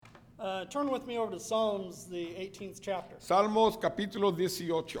Turn with me over to Psalms, the 18th chapter. Salmos capítulo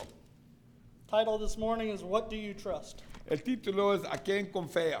 18. Title this morning is What Do You Trust? El título es ¿A quién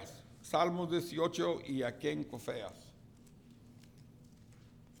confías? Salmos 18 y ¿A quién confías?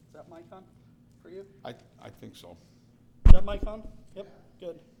 Is that mic on for you? I think so. Is that mic on? Yep,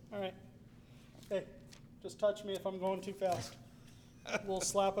 good. All right. Hey, just touch me if I'm going too fast. A little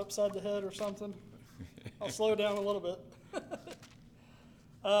slap upside the head or something. I'll slow down a little bit.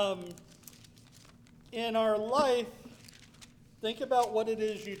 In our life, think about what it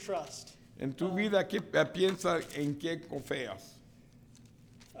is you trust. En tu vida, piensa en quién confías.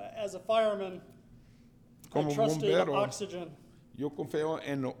 As a fireman, Como I trusted bombero, oxygen yo confío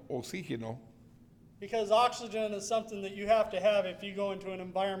en oxígeno. because oxygen is something that you have to have if you go into an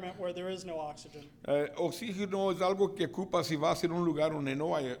environment where there is no oxygen. Oxígeno es algo que ocupas si vas en un lugar donde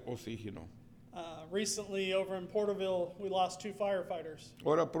no hay oxígeno. Recently, over in Porterville, we lost 2 firefighters.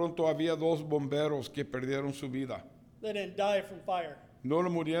 Ahora pronto había 2 bomberos que perdieron su vida. They didn't die from fire. No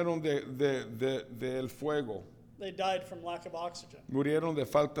murieron del fuego, They died from lack of oxygen. murieron de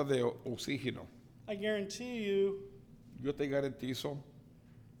falta de oxígeno. I guarantee you, Yo te garantizo,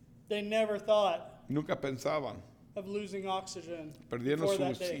 they never thought nunca pensaban of losing oxygen perdiendo before su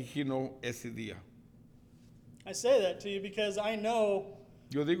that day. oxígeno ese día. I say that to you because I know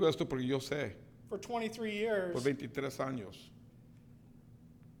Yo digo esto porque yo sé, for 23 years, por 23 años,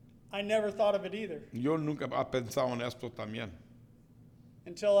 I never thought of it either yo nunca he pensado en esto también.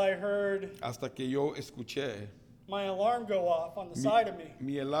 until I heard Hasta que yo escuché my alarm go off on the side of me,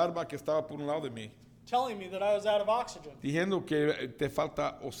 mi alarma que estaba por un lado de mí, telling me that I was out of oxygen. diciendo que te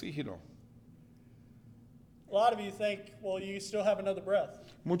falta oxígeno. A lot of you think, well, you still have another breath.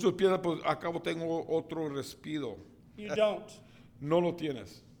 Muchos piensan, pues acabo tengo otro respiro. You don't. No lo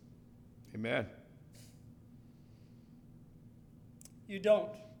tienes. Amen. You don't.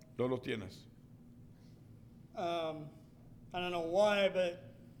 No lo tienes. I don't know why, but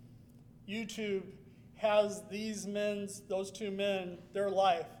YouTube has those 2 men, their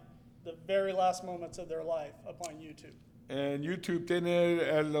life, the very last moments of their life up on YouTube. En YouTube tiene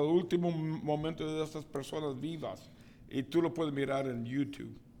el último momento de estas personas vivas y tú lo puedes mirar en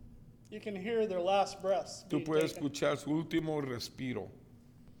YouTube. You can hear their last breaths Tú being puedes taken. escuchar su último respiro.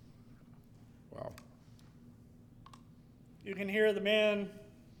 Wow. You can hear the man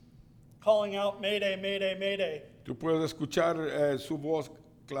calling out, Mayday, Mayday, Mayday. Tú puedes escuchar su voz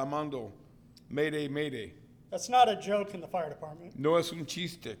clamando, Mayday, Mayday. That's not a joke in the fire department. No es un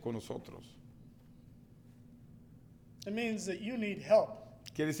chiste con nosotros. It means that you need help,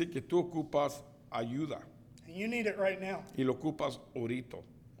 Quiere decir que tú ocupas ayuda and you need it right now. y lo ocupas ahorita.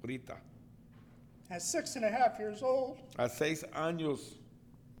 At 6.5 years old, A 6 años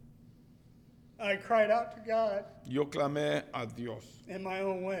I cried out to God yo clamé a Dios. in my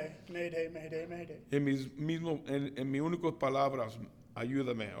own way, Mayday, Mayday, Mayday. En mis únicas palabras,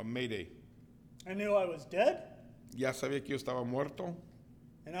 ayúdame, o Mayday. I knew I was dead, Ya sabía que yo estaba muerto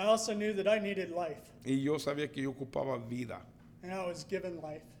and I also knew that I needed life, y yo sabía que yo ocupaba vida and I was given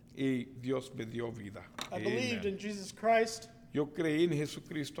life. y Dios me dio vida. I believed Amen. in Jesus Christ, Yo creí en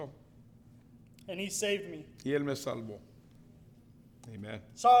Jesucristo and He saved me. y Él me salvó. Amen.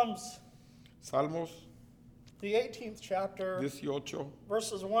 Psalms, Salmos the 18th chapter, 18,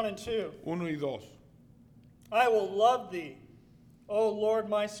 verses 1 and 2. 1 y 2. I will love Thee, O Lord,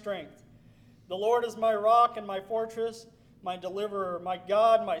 my strength. The Lord is my rock and my fortress, my deliverer, my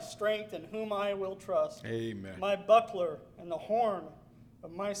God, my strength, in whom I will trust. Amen. My buckler and the horn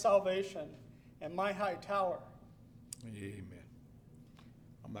of my salvation and my high tower. Amen.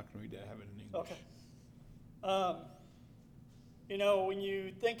 I'm not going to read that. I have it in English. Okay. When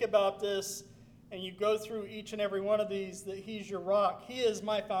you think about this and you go through each and every one of these, that He's your rock. He is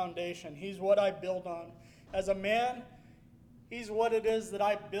my foundation. He's what I build on. As a man, He's what it is that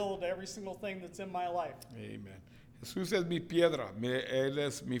I build every single thing that's in my life. Amen. Jesús es mi piedra, Él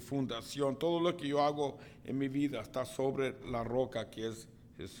es mi fundación. Todo lo que yo hago en mi vida está sobre la roca que es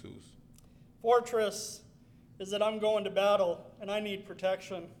Jesús. Fortress is that I'm going to battle and I need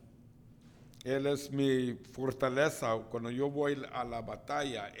protection. Él es mi fortaleza. Cuando yo voy a la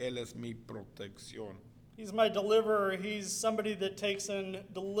batalla, Él es mi protección. He's my deliverer. He's somebody that takes and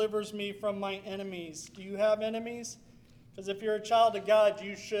delivers me from my enemies. Do you have enemies? Because if you're a child of God,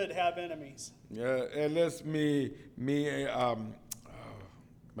 you should have enemies. Él es my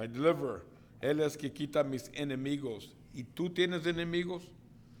deliverer. Él es que quita mis enemigos. ¿Y tú tienes enemigos?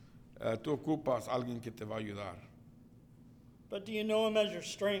 Tú ocupas a alguien que te va a ayudar. But do you know Him as your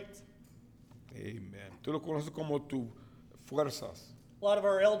strength? Amen. Tú lo conoces como tus fuerzas. A lot of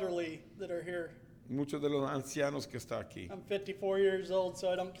our elderly that are here, Muchos de los ancianos que está aquí. I'm 54 years old,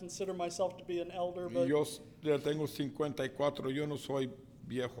 so I don't consider myself to be an elder, but Yo ya tengo 54, yo no soy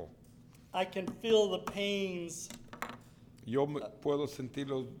viejo. I can feel the pains Yo puedo sentir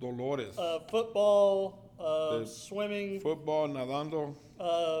los dolores of football, of De swimming, fútbol, nadando,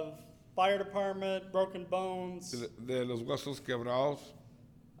 of fire department, broken bones. de los huesos quebrados.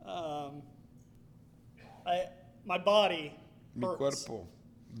 Um, my body Mi hurts, cuerpo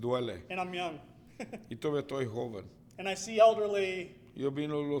duele and I'm young. y todavía estoy joven. And I see elderly, Yo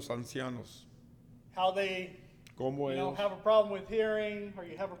vino los ancianos, how they como ellos, have a problem with hearing, or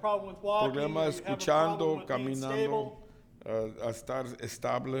you have a problem with walking, or you problemas have a problem escuchando, with being caminando, stable. a estar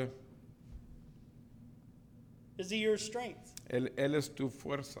estable. Is he your strength? Él es tu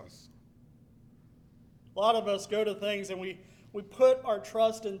fuerzas. A lot of us go to things and we put our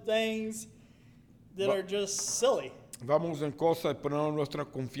trust in things that But- are just silly. Vamos en cosas y ponemos nuestra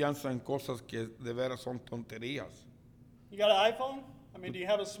confianza en cosas que de veras son tonterías. You got an iPhone? I mean, do you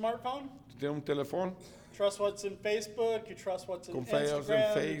have a smartphone? ¿Tú tienes un teléfono? Trust what's in Facebook, you trust what's in Confías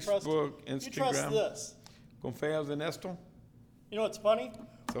Instagram, en you trust Instagram. this. ¿Confías en esto? You know what's funny?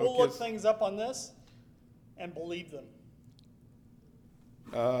 So We'll look kids- things up on this and believe them.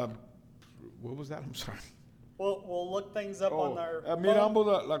 What was that? I'm sorry. We'll look things up on our phone.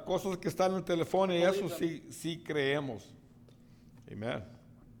 Miramos las cosas que están en el teléfono y Believe eso them. sí creemos. Amen.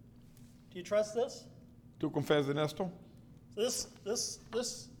 Do you trust this? ¿Tú confías en esto? This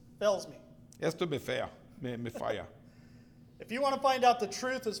fails me. Esto me falla. If you want to find out the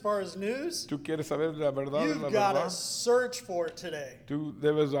truth as far as news, ¿Tú quieres saber la verdad de la you've got to verdad? search for it today. Tú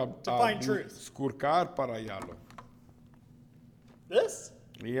debes find truth. escurcar para hallarlo. This,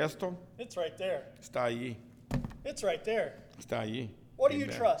 Y esto it's right there. está allí. It's right there. Está allí. What do you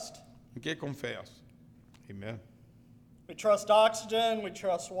Amen. trust? ¿En qué confías? Amen. We trust oxygen, we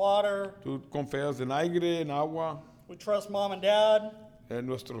trust water, ¿Tú confías en aire, en agua, we trust mom and dad, en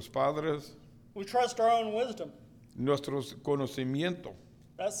nuestros padres, we trust our own wisdom. nuestros conocimientos?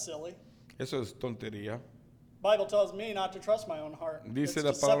 That's silly. Eso es tontería. Bible tells me not to trust my own heart. Dice It's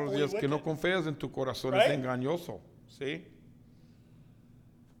la palabra de deceptively Dios que no wicked. confías en tu corazón, Right? es engañoso. ¿Sí?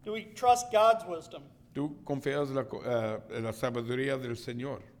 Do we trust God's wisdom? Tú confías en la sabiduría del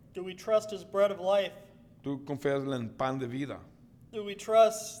Señor. Do we trust his bread of life? Tú confías en el pan de vida. Do we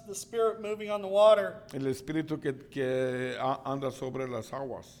trust the Spirit moving on the water? El espíritu que anda sobre las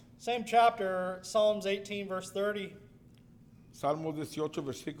aguas. Same chapter, Psalms 18, verse 30. Salmo 18,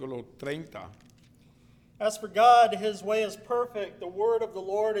 versículo 30. As for God, his way is perfect. The word of the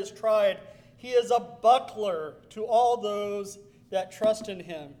Lord is tried. He is a buckler to all those that trust in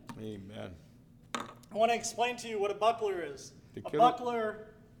him. Amen. I want to explain to you what a buckler is. Te A quiero- buckler,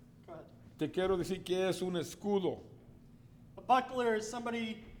 go ahead. Te quiero decir que es un escudo. A buckler is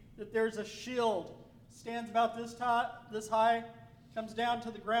somebody that there's a shield, stands about this high, comes down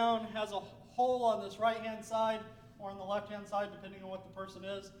to the ground, has a hole on this right-hand side or on the left-hand side, depending on what the person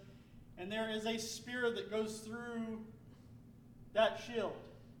is. And there is a spear that goes through that shield.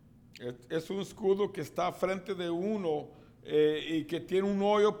 Es un escudo que está frente de uno y que tiene un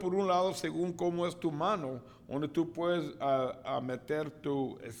hoyo por un lado según cómo es tu mano, donde tú puedes meter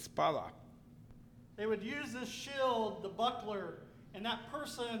tu espada. They would use this shield, the buckler, and that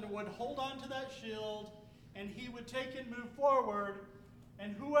person would hold on to that shield, and he would take and move forward,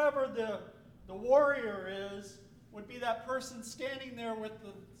 and whoever the warrior is would be that person standing there with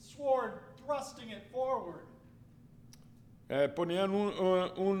the sword thrusting it forward. Ponían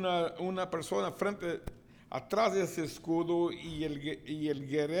una persona frente, atrás de ese escudo y el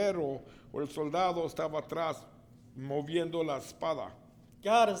guerrero o el soldado estaba atrás moviendo la espada.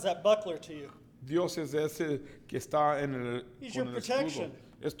 God is that buckler to you. Dios es ese que está He's con your el protection. escudo.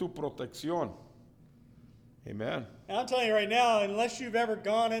 Es tu protección. Amen. And I'm telling you right now, unless you've ever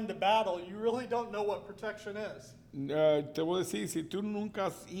gone into battle, you really don't know what protection is. Te voy a decir, si tú nunca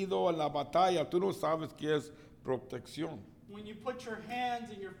has ido a la batalla, tú no sabes qué es protección. When you put your hands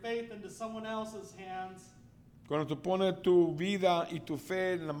and your faith into someone else's hands, Cuando tú pones tu vida y tu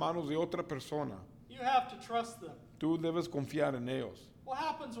fe en las manos de otra persona, you have to trust them. tú debes confiar en ellos. What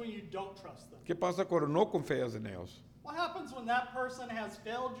happens when you don't trust them? ¿Qué pasa cuando no confías en ellos? What happens when that person has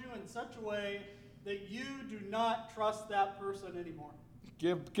failed you in such a way that you do not trust that person anymore?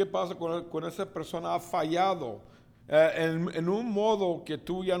 ¿Qué pasa cuando esa persona ha fallado en un modo que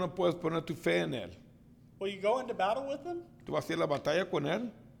tú ya no puedes poner tu fe en él? Will you go into battle with them? ¿Tú vas a ir a la batalla con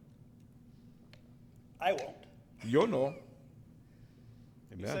él? I won't. Yo no.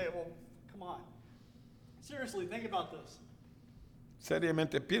 You Amen. say, well, come on. Seriously, think about this.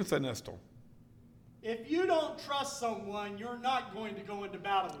 Seriamente piensa en esto. If you don't trust someone, you're not going to go into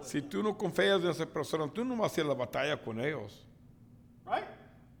battle with Si them. tú no confías en esa persona, tú no vas a ir a la batalla con ellos. Right?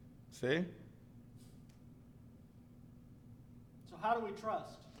 ¿Sí? So how do we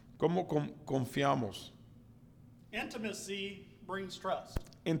trust? ¿Cómo confiamos? Intimacy brings trust.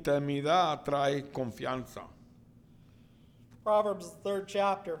 Intimidad trae confianza. Proverbs, the 3rd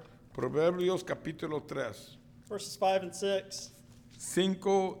chapter, Proverbios capítulo 3, verses 5 and 6.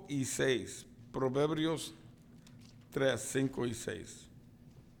 5 y 6. Proverbios 3, 5 y 6.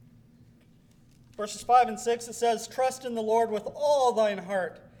 Verses 5 and 6, it says, Trust in the Lord with all thine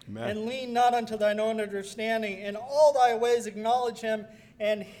heart, Amen. and lean not unto thine own understanding. In all thy ways acknowledge him,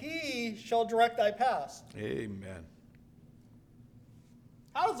 and he shall direct thy paths. Amen.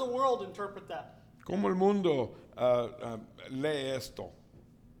 How does the world interpret that? ¿Cómo el mundo lee esto?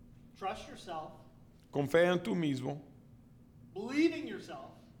 Trust yourself, Confía en tú mismo, believe in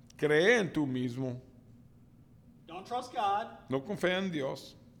yourself, cree en tú mismo, don't trust God, no confía en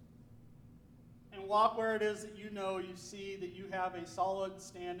Dios and walk where it is that you know you see that you have a solid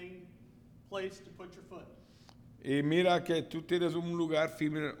standing place to put your foot. y mira que tú tienes un lugar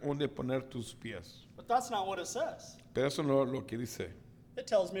firme donde poner tus pies. But that's not what it says. Pero eso no es lo que dice. It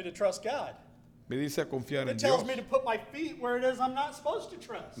tells me to trust God. Me dice a confiar en It tells Dios. me to put my feet where it is I'm not supposed to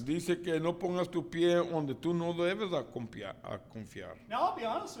trust. Dice que no pongas tu pie donde tú no debes a confiar. Now, I'll be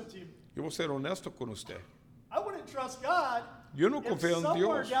honest with you. Yo voy a ser honesto con usted. I wouldn't trust God Yo no if confío en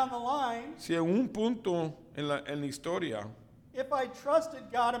somewhere Dios. down the line, Si en un punto en la historia, if I trusted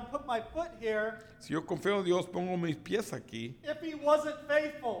God and put my foot here, si yo confío en Dios, pongo mis pies aquí, if he wasn't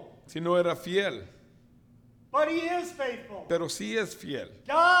faithful, si no era fiel, but he is faithful. pero sí es fiel.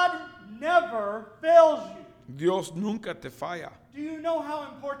 God never fails you. Dios nunca te falla. Do you know how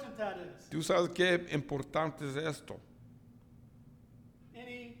important that is? Tú sabes qué importante es esto.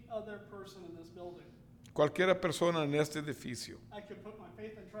 Any other person in this building, Cualquier persona en este edificio, I could put my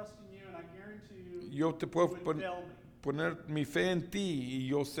faith and trust in you, and I guarantee you, yo te you puedo would fail me. poner mi fe en ti y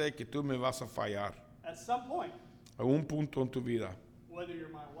yo sé que tú me vas a fallar At some point, a un punto en tu vida. whether you're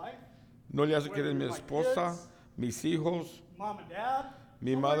my wife, No le hace que whether eres mi you're my esposa, kids, mis hijos, mom and dad,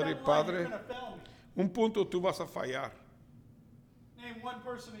 mi somewhere madre y down the line, padre. you're gonna fail me. Un punto tú vas a fallar. Name one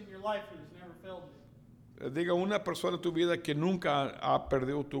person in your life who's never failed you. Diga una persona en tu vida que nunca ha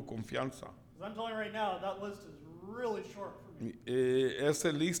perdido tu confianza. 'Cause I'm telling you right now, that list is really short for me.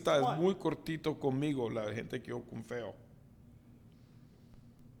 Esa lista es One. muy cortito conmigo, la gente que yo confío.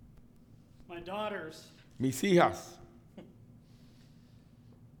 My daughters, Mis hijas,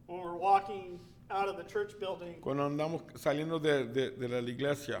 when we're walking out of the church building, cuando andamos saliendo de la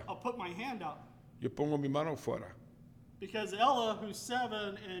iglesia, I'll put my hand out. yo pongo mi mano fuera. Because Ella, who's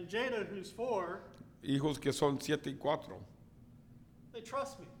 7, and Jada, who's 4, Hijos que son 7 y 4, they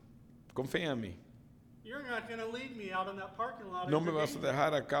trust me. confía en mí. You're not going to lead me out in that parking lot. No into me vas a danger.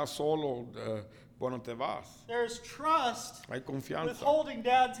 dejar acá solo cuando te vas. There's trust Hay with confianza. holding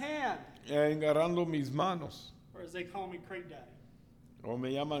Dad's hand, Agarrando mis manos. or as they call me, Craig Daddy. O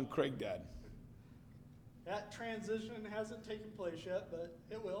me llaman Craig Dad. That transition hasn't taken place yet, but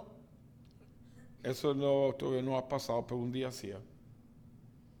it will. Eso no, todavía no ha pasado, pero un día sí.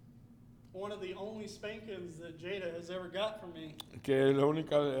 One of the only spankings that Jada has ever got from me Que la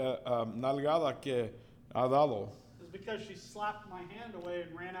única nalgada que ha dado is because she slapped my hand away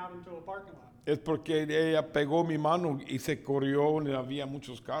and ran out into a parking lot. es porque ella pegó mi mano y se corrió donde había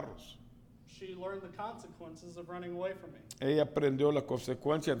muchos carros. She learned the consequences of running away from me. Ella aprendió la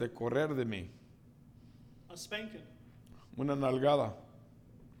consecuencia de correr de mí. A spanking. Una nalgada.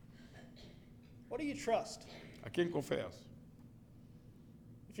 What do you trust? ¿A quién confías?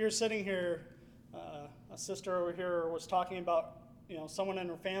 If you're sitting here, a sister over here was talking about, someone in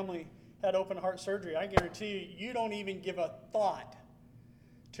her family had open heart surgery. I guarantee you don't even give a thought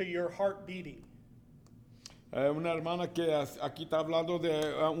to your heart beating. Una hermana que aquí está hablando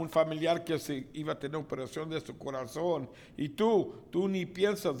de un familiar que se iba a tener operación de su corazón y tú ni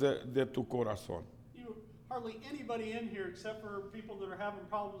piensas de tu corazón. Hardly anybody in here except for people that are having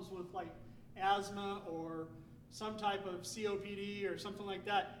problems with like asthma or some type of COPD or something like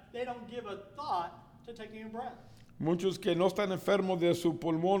that, they don't give a thought to taking a breath. Muchos que no están enfermos de sus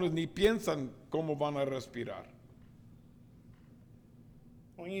pulmones ni piensan cómo van a respirar.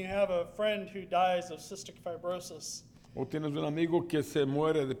 When you have a friend who dies of cystic fibrosis, O tienes un amigo que se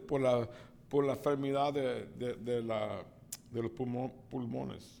muere por la enfermedad de los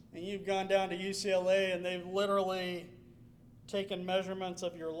pulmones. and you've gone down to UCLA and they've literally taken measurements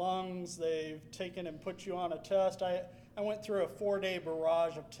of your lungs, they've taken and put you on a test. I went through a 4-day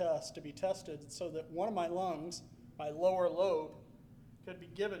barrage of tests to be tested so that one of my lungs, my lower lobe, could be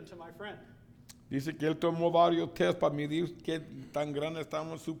given to my friend. Dice que él tomó varios test para medir qué tan grandes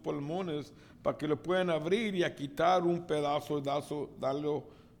estaban sus pulmones para que lo puedan abrir y a quitar un pedazo y darlo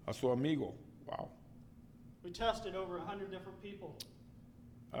a su amigo. Wow. We tested over 100 different people.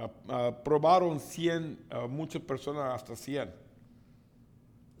 Probaron 100, muchas personas hasta 100.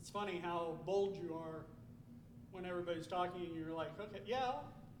 It's funny how bold you are when everybody's talking and you're like, okay, yeah,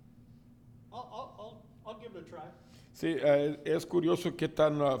 I'll give it a try. Sí, es curioso qué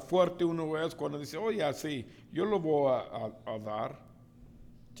tan fuerte uno es cuando dice, oye, sí, yo lo voy a dar.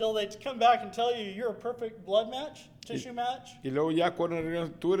 Till they come back and tell you you're a perfect blood match, tissue match. Y luego ya cuando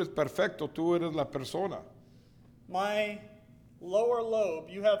regresan, tú eres perfecto, tú eres la persona. My lower lobe,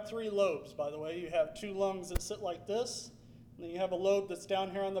 you have 3 lobes, by the way. You have 2 lungs that sit like this, and then you have a lobe that's down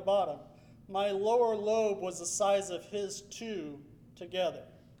here on the bottom. My lower lobe was the size of his 2 together.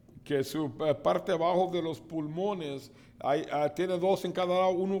 Que su parte abajo de los pulmones, tiene 2 en cada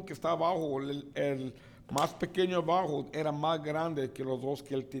lado, uno que está abajo, el más pequeño abajo era más grande que los 2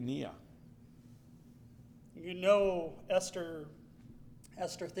 que él tenía. You know Esther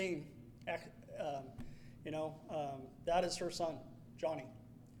Theme, that is her son, Johnny.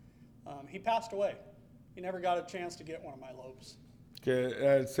 He passed away. He never got a chance to get one of my lobes.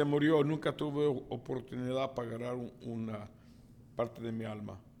 Que se murió, nunca tuve oportunidad para agarrar una parte de mi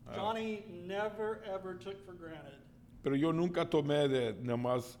alma. Johnny never ever took for granted Pero yo nunca tomé de nada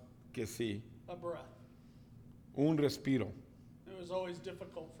más que sí, a breath. un respiro. It was always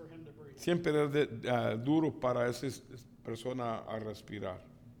difficult for him to breathe. Siempre es duro para esa persona a respirar.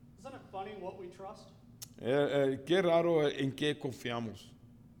 Isn't it funny what we trust? Qué raro en qué confiamos.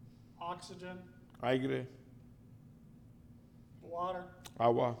 Oxygen, Aire, water.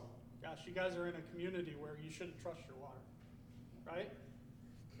 agua. Gosh, you guys are in a community where you shouldn't trust your water, right?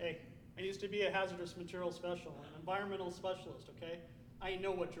 Hey, I used to be a hazardous material specialist, an environmental specialist, okay? I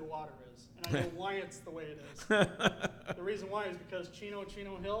know what your water is, and I know why it's the way it is. The reason why is because Chino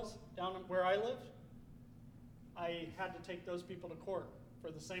Hills, down where I live, I had to take those people to court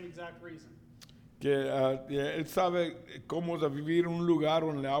for the same exact reason. Que él sabe cómo de vivir en un lugar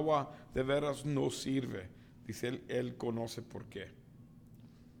donde el agua de veras no sirve. Dice él conoce por qué.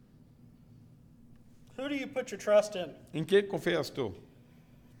 Who do you put your trust in? ¿En qué confías tú?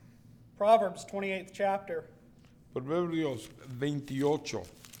 Proverbs 28th chapter, Proverbios 28,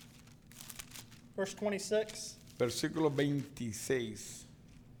 verse 26. versículo 26.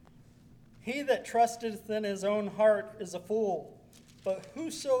 He that trusteth in his own heart is a fool, but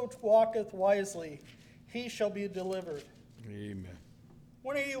whoso walketh wisely, he shall be delivered. Amen.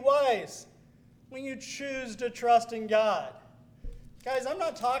 When are you wise? When you choose to trust in God. Guys, I'm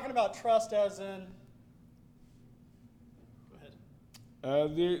not talking about trust as in... Go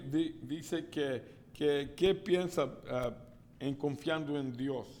ahead. Dice que piensa en confiando en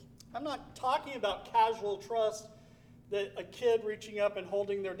Dios. I'm not talking about casual trust that a kid reaching up and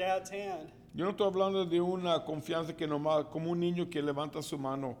holding their dad's hand. Yo no estoy hablando de una confianza que nomás, como un niño que levanta su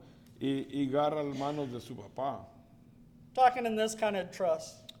mano y agarra las manos de su papá. Talking in this kind of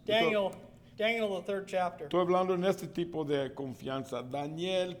trust. Daniel, the 3rd chapter. Estoy hablando en este tipo de confianza.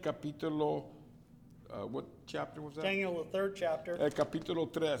 Daniel capítulo, what chapter was that? Daniel, the 3rd chapter.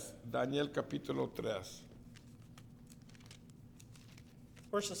 Capítulo 3. Daniel capítulo 3.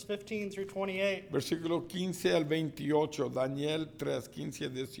 Verses 15 through 28. Versículo 15 al 28. Daniel 3, 15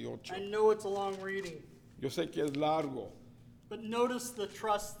 al 18. I know it's a long reading, Yo sé que es largo, but notice the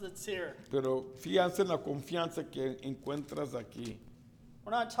trust that's here. pero fíjense en la confianza que encuentras aquí.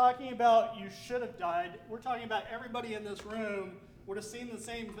 We're not talking about you should have died. We're talking about everybody in this room would have seen the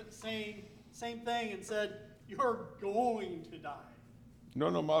same thing and said, you're going to die. No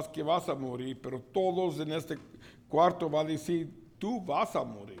nomás que vas a morir, pero todos en este cuarto van a decir, tú vas a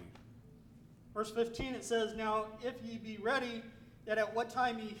morir. Verse 15, it says, Now if ye be ready, that at what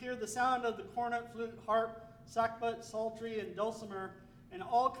time ye hear the sound of the cornet, flute, harp, sackbut, psaltery, and dulcimer, and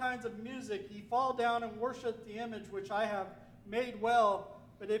all kinds of music, ye fall down and worship the image which I have made well.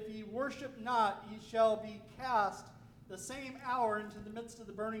 But if ye worship not, ye shall be cast the same hour into the midst of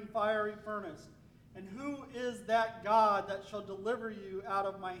the burning fiery furnace. And who is that God that shall deliver you out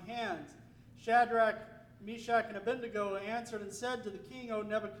of my hands? Shadrach, Meshach, and Abednego answered and said to the king, O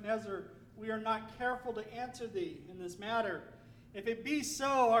Nebuchadnezzar, we are not careful to answer thee in this matter. If it be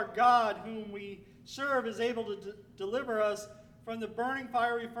so, our God, whom we serve, is able to deliver us from the burning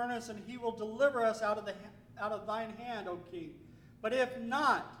fiery furnace, and he will deliver us out of thine hand, O king. But if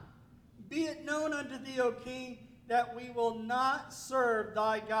not, be it known unto thee, O king, that we will not serve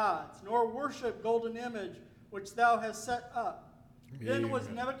thy gods, nor worship golden image which thou hast set up. Then was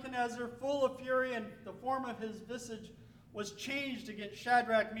Nebuchadnezzar full of fury, and the form of his visage was changed against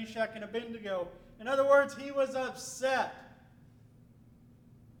Shadrach, Meshach, and Abednego. In other words, he was upset.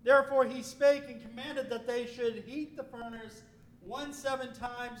 Therefore he spake and commanded that they should heat the furnace 17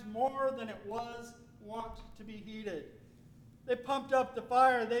 times more than it was wont to be heated. They pumped up the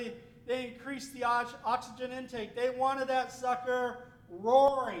fire. They increased the oxygen intake. They wanted that sucker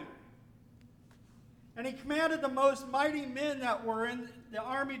roaring. And he commanded the most mighty men that were in the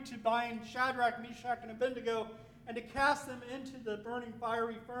army to bind Shadrach, Meshach, and Abednego and to cast them into the burning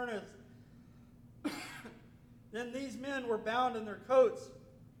fiery furnace. Then these men were bound in their coats,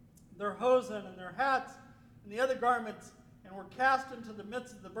 their hosen, and their hats, and the other garments, and were cast into the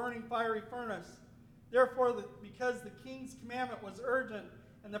midst of the burning fiery furnace. Therefore, because the king's commandment was urgent,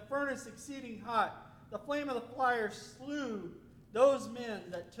 and the furnace exceeding hot, the flame of the fire slew those men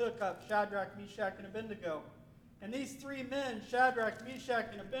that took up Shadrach, Meshach, and Abednego. And these three men, Shadrach, Meshach,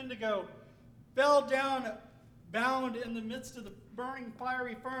 and Abednego, fell down bound in the midst of the burning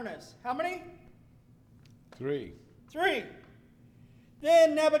fiery furnace. How many? Three.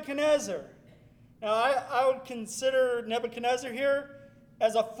 Then Nebuchadnezzar. Now, I would consider Nebuchadnezzar here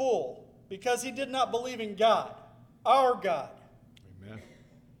as a fool because he did not believe in God, our God. Amen.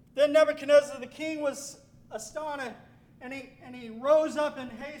 Then Nebuchadnezzar the king was astonished, and he rose up in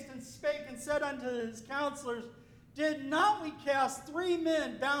haste and spake and said unto his counselors, Did not we cast 3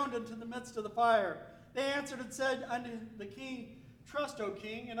 men bound into the midst of the fire? They answered and said unto the king, Trust, O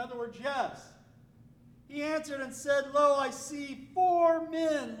king. In other words, yes. He answered and said, Lo, I see 4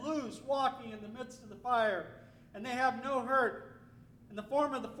 men loose walking in the midst of the fire, and they have no hurt. And the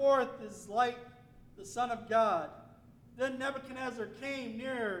form of the 4th is like the Son of God. Then Nebuchadnezzar came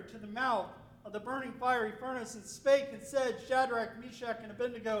near to the mouth of the burning fiery furnace and spake and said, Shadrach, Meshach, and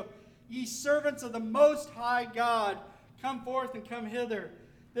Abednego, ye servants of the Most High God, come forth and come hither.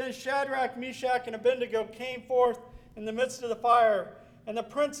 Then Shadrach, Meshach, and Abednego came forth in the midst of the fire, and the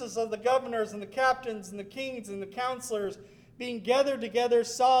princes of the governors and the captains and the kings and the counselors, being gathered together,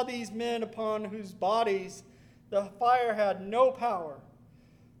 saw these men upon whose bodies the fire had no power,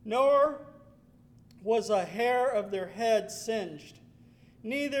 nor was a hair of their head singed.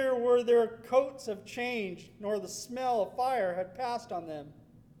 Neither were their coats of change, nor the smell of fire had passed on them.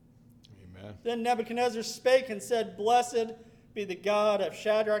 Amen. Then Nebuchadnezzar spake and said, Blessed be the God of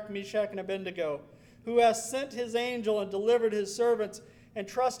Shadrach, Meshach, and Abednego, who has sent his angel and delivered his servants and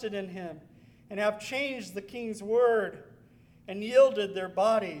trusted in him, and have changed the king's word, and yielded their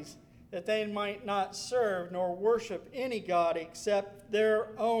bodies, that they might not serve nor worship any god except their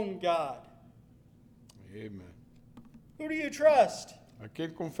own God. Amen. Who do you trust? ¿A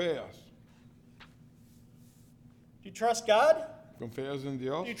quién confías? Do you trust God? ¿Confías en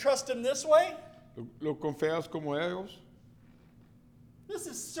Dios? Do you trust him this way? ¿Lo confías como ellos? This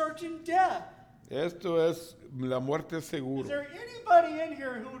is certain death. Esto es la muerte Is segura. there anybody in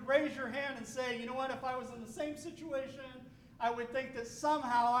here who would raise your hand and say, you know what, if I was in the same situation, I would think that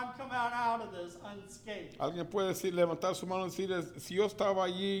somehow I'm coming out of this unscathed? Alguien puede decir, levantar su mano y decir, si yo estaba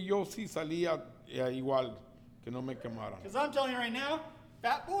allí, yo sí salía igual, que no me quemaran. Because I'm telling you right now,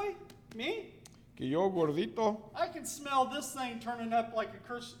 fat boy, me, Que yo gordito, I can smell this thing turning up like a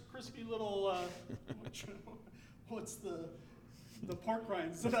crispy little, what's the pork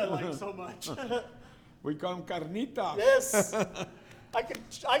rinds that I like so much. voy con carnitas. Yes.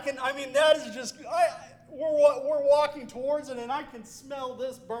 I mean, that is just, we're walking towards it and I can smell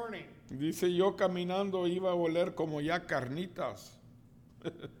this burning. Dice, yo caminando iba a oler como ya carnitas.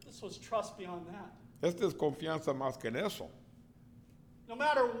 This was trust beyond that. Esta es confianza más que en eso. No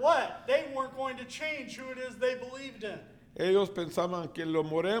matter what, they weren't going to change who it is they believed in. Ellos pensaban que lo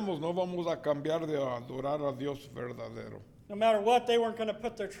moremos, no vamos a cambiar de adorar a Dios verdadero. No matter what, they weren't going to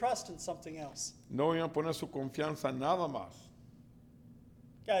put their trust in something else. No iban a poner su confianza en nada más.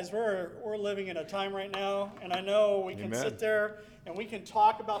 Guys, we're living in a time right now, and I know we can Amen. sit there and we can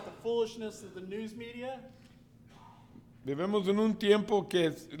talk about the foolishness of the news media. Vivimos en un tiempo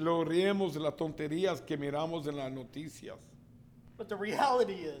que lo riemos de las tonterías que miramos en las noticias. But the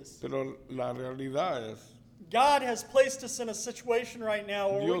reality is, Pero la realidad es, God has placed us in a situation right now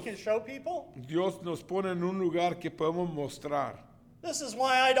where we Dios- can show people. Dios nos pone en un lugar que podemos mostrar. This is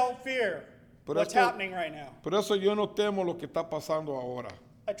why I don't fear Por what's esto- happening right now. Por eso yo no temo lo que está pasando ahora.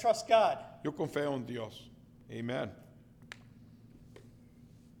 I trust God. Yo confío en Dios. Amen.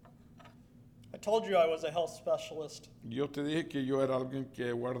 I told you I was a health specialist. Yo te dije que yo era alguien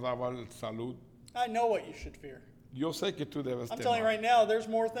que guardaba la salud. I know what you should fear. Yo sé que tú debes I'm telling you temer. right now, there's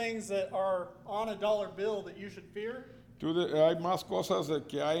more things that are on a dollar bill that you should fear. Hay más cosas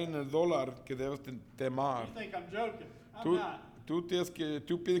que hay en el dólar que debes temer. You think I'm joking. I'm Tú, not. tú piensas que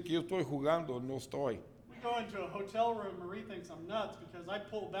yo estoy jugando, no estoy. We go into a hotel room, Marie thinks I'm nuts because I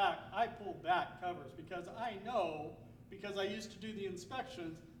pull back covers because I know, because I used to do the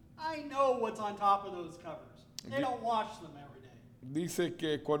inspections, I know what's on top of those covers. They don't wash them every day. Dice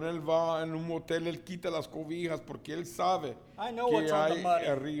que cuando él va en un motel, él quita las cobijas porque él sabe I know que what's on the hay money.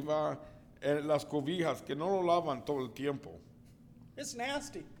 arriba las cobijas, que no lo lavan todo el tiempo. It's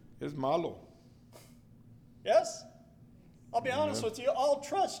nasty. Es malo. Yes? I'll be honest with you, I'll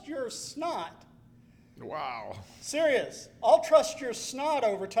trust your snot. Wow. Serious. I'll trust your snot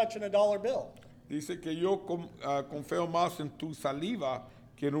over touching a dollar bill. Dice que yo confío más en tu saliva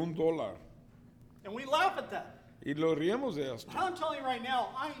que en $1. And we laugh at that. Y lo riemos de esto. I'm telling you right now,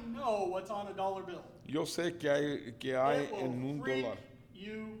 I know what's on a dollar bill. Yo sé que hay It en will $1. freak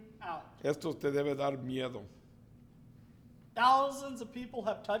you out. Esto te debe dar miedo. Thousands of people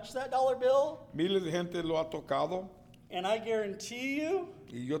have touched that dollar bill, Miles de gente lo ha tocado and I guarantee you,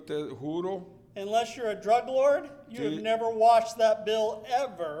 y yo te juro, unless you're a drug lord, you have never washed that bill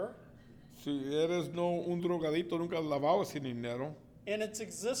ever si eres no un drogadito, nunca has lavado ese dinero in its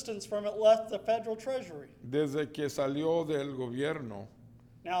existence from it left the federal treasury. desde que salió del gobierno.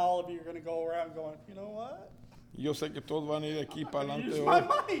 Now all of you are going to go around going, you know what? Yo sé que todos van a ir aquí I para don't adelante use my hoy.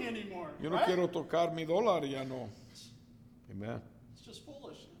 money anymore. Yo no right? quiero tocar mi dólar, ya no. Amen. It's just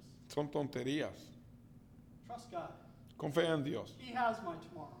foolishness. Son tonterías. Trust God. Confía en Dios. He has my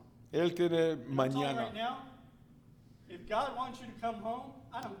tomorrow. Él tiene I'm telling you mañana. right now, if God wants you to come home,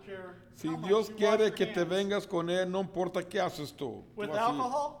 I don't care Si how much Dios you wash quiere your que te hands. vengas con Él, no importa qué haces tú. With Tú vas a ir.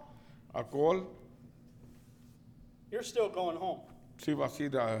 alcohol, Alcohol, you're still going home. sí vas a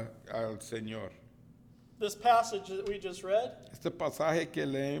ir al Señor. This passage that we just read, Este pasaje que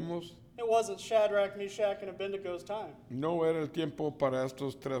leemos it wasn't Shadrach, Meshach, and Abednego's time. no era el tiempo para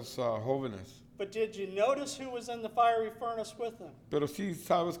estos tres jóvenes. But did you notice who was in the fiery furnace with them? Pero sí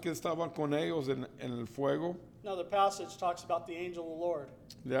sabes que estaban con ellos en el fuego. No, the passage talks about the angel of the Lord.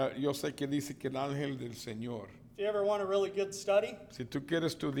 Yo sé que dice que el ángel del Señor. If you ever want a really good study, Si tú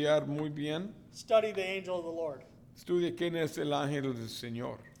quieres estudiar muy bien, study the angel of the Lord. estudia quién es el ángel del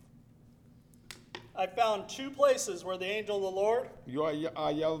Señor. I found two places where the angel of the Lord Yo hay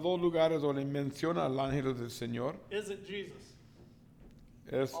dos lugares donde menciona al ángel del Señor. isn't Jesus.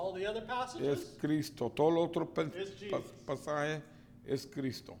 Es All the other passages, Cristo. Todo el otro Es Jesus. pasaje es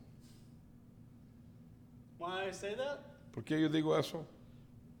Cristo. why I say that? ¿Por qué yo digo eso?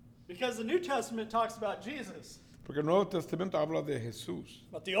 Because the New Testament talks about Jesus, Porque el Nuevo Testamento habla de Jesús.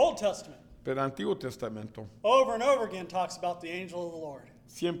 but the Old Testament Pero el Antiguo Testamento over and over again talks about the angel of the Lord.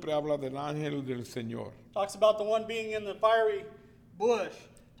 siempre habla del ángel del Señor. Talks about the one being in the fiery bush.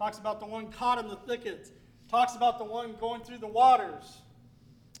 Talks about the one caught in the thickets. Talks about the one going through the waters.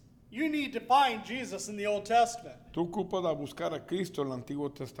 You need to find Jesus in the Old Testament. Tú ocupas a buscar a Cristo en el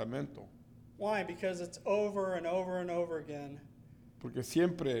Antiguo Testamento. Why? Because it's over and over and over again. Porque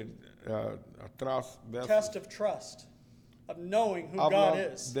siempre atrás de eso Test of trust, of knowing who God habla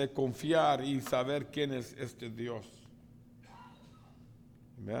is. de confiar y saber quién es este Dios.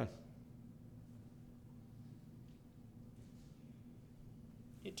 Amen.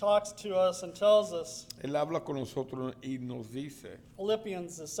 He talks to us and tells us, Él habla con nosotros y nos dice,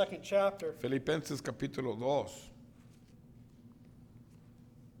 Philippians, the 2nd chapter, Filipenses capítulo 2,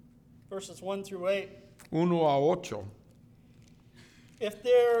 verses 1 through 8. 1 a 8. If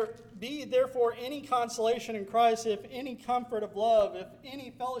there be therefore any consolation in Christ, if any comfort of love, if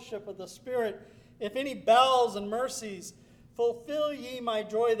any fellowship of the Spirit, if any bowels and mercies, fulfill ye my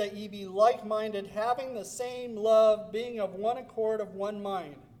joy that ye be like-minded, having the same love, being of one accord, of one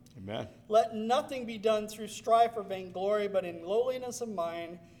mind. Amen. Let nothing be done through strife or vainglory, but in lowliness of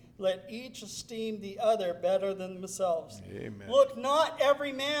mind, let each esteem the other better than themselves. Amen. Look not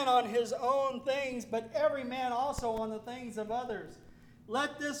every man on his own things, but every man also on the things of others.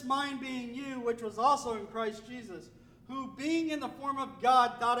 Let this mind be in you, which was also in Christ Jesus, who being in the form of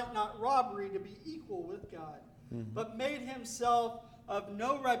God thought it not robbery to be equal with God, but made himself of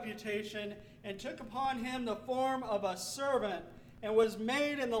no reputation, and took upon him the form of a servant, and was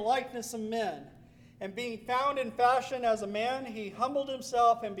made in the likeness of men. And being found in fashion as a man, he humbled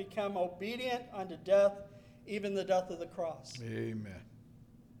himself and became obedient unto death, even the death of the cross. Amen.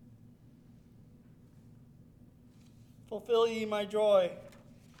 Fulfill ye my joy,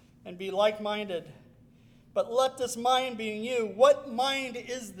 and be like-minded. But let this mind be in you. What mind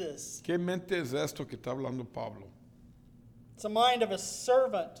is this? ¿Qué mente es esto que está hablando Pablo? It's a mind of a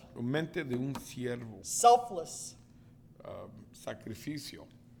servant, La mente de un siervo, selfless, sacrificio,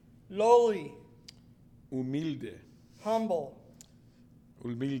 lowly, humilde, humble,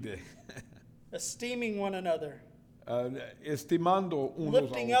 humilde, esteeming one another, estimando unos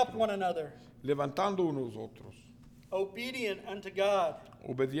lifting a up otros, one another, levantando unos otros, obedient unto God.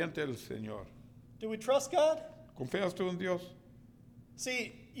 obediente al Señor. Do we trust God? ¿Confías tú en Dios?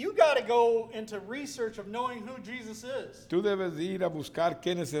 See, you got to go into research of knowing who Jesus is. Tú debes de ir a buscar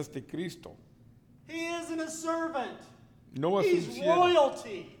quién es este Cristo. He isn't a servant. No es He's un siervo.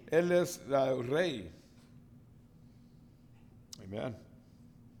 royalty. Él es el rey. Amen.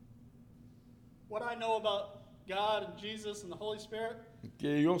 What I know about God and Jesus and the Holy Spirit,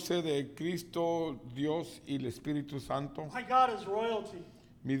 Que yo sé de Cristo, Dios y el Espíritu Santo. my God is royalty.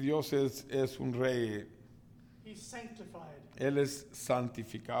 Mi Dios es un rey. He's sanctified. Él es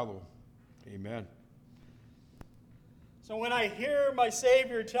santificado. Amen. So when I hear my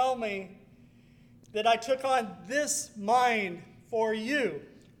Savior tell me that I took on this mind for you,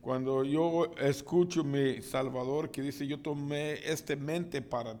 Cuando yo escucho mi Salvador que dice, yo tomé esta mente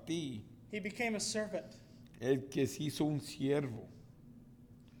para ti, he became a servant. el que se hizo un siervo.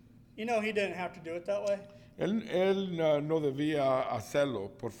 You know, he didn't have to do it that way. Él no debía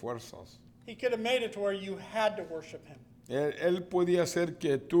hacerlo por fuerzas. He could have made it to where you had to worship him. Él podía hacer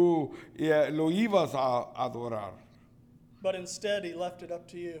que tú lo ibas a adorar, But instead, he left it up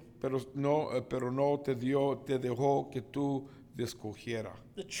to you. pero no te dejó que tú escogiera,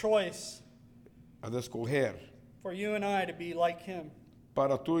 The choice a escoger for you and I to be like him.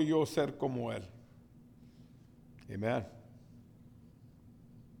 para tú y yo ser como él. Amén.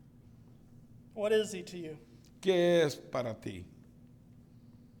 What is he to you? ¿Qué es para ti?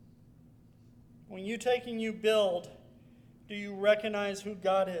 When you take and you build, do you recognize who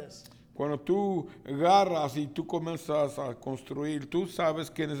God is? Cuando tú agarras y tú comienzas a construir, tú sabes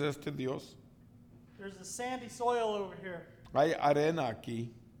quién es este Dios. There's a sandy soil over here. Hay arena aquí.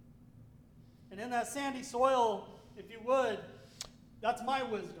 And in that sandy soil, if you would, that's my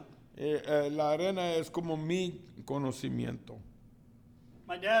wisdom. La arena es como mi conocimiento.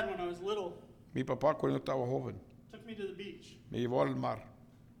 My dad, when I was little, Mi papá cuando yo estaba joven took me to the beach. me llevó al mar.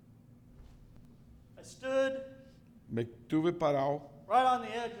 I stood Me tuve parado right on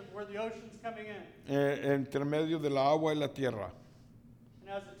the edge of where the ocean's coming in. entre medio de la agua y la tierra. And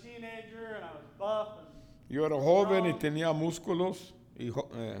I was a teenager, and I was buff, and Yo era joven y tenía músculos. Y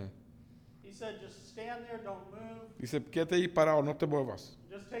he said, just stand there, don't move, dice, quédate ahí parado, no te muevas.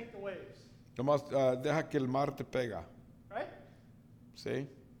 just take the waves. Nomás deja que el mar te pega. Right? ¿Sí?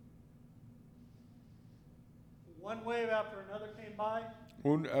 One wave after another came by,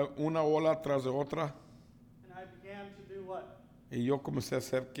 Una ola tras de otra. and I began to do what? Y yo comencé a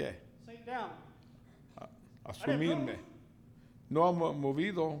hacer qué? Sink down. A sumirme. No ha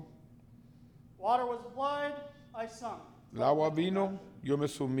movido. Water was applied, I sunk. El agua vino, yo me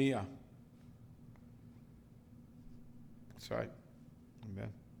sumía. That's right. Amen.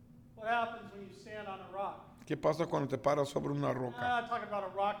 What happens when you stand on a rock? ¿Qué pasa cuando te paras sobre una I'm roca? not talking about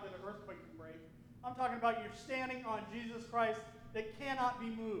a rock that an earthquake can break. I'm talking about you're standing on Jesus Christ that cannot be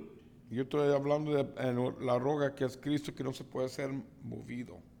moved. Yo estoy hablando de la roca que es Cristo que no se puede ser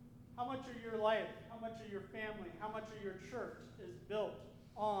movido. How much of your life, how much of your family, how much of your church is built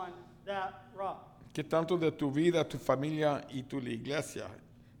on that rock? ¿Qué tanto de tu vida, tu familia y tu iglesia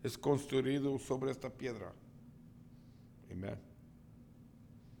es construido sobre esta piedra? Amén.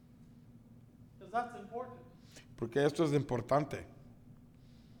 Because that's important. Porque esto es importante.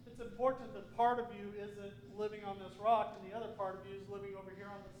 It's important that part of you isn't living on this rock and the other part of you is living over here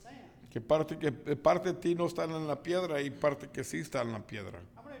on the sand. Que parte de ti no está en la piedra y parte que sí está en la piedra.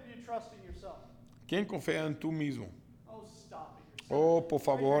 How many of you trust in yourself? ¿Quién confía en tú mismo? Oh, stop it yourself. Oh, por Raise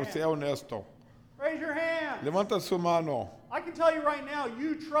favor, your sea hand. honesto. Raise your hand. Levanta su mano. I can tell you right now,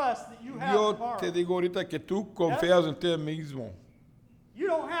 you trust that you have Yo tomorrow. te digo ahorita que tú confías en ti mismo. You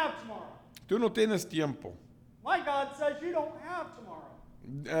don't have tomorrow. Tú no tienes tiempo. My God says you don't have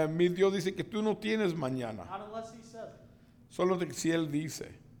tomorrow. Mi Dios dice que tú no tienes mañana. Not unless he says it. Solo si Él dice.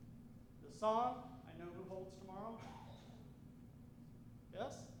 The song, I know who holds tomorrow.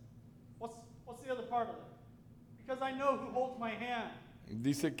 Yes? What's the other part of it? Because I know who holds my hand.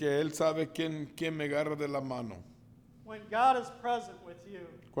 Dice que Él sabe quién me agarra de la mano. When God is present with you,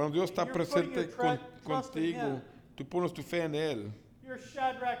 Cuando Dios está you're putting presente your trust in contigo, Him. tú pones tu fe en Él. You're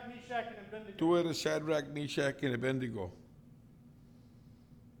Shadrach, Meshach, and Abednego. Tú eres Shadrach, Meshach y Abednego.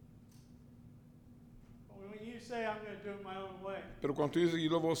 When you say, I'm going to do it my own way. Pero cuando tú dices, yo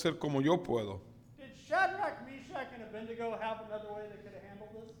lo voy a hacer como yo puedo. Did Shadrach, Meshach, and Abednego have another way they could have handled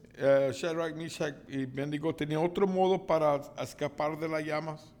this? Shadrach, Meshach y Abednego tenía otro modo para escapar de las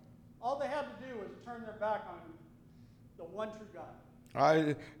llamas. All they had to do was turn their back on the one true God.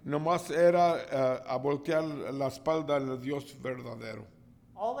 Ay, nomás era a voltear la espalda al Dios verdadero.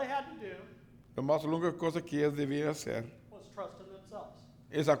 All they had to do Nomás la única cosa que ellos debían hacer was trust in themselves,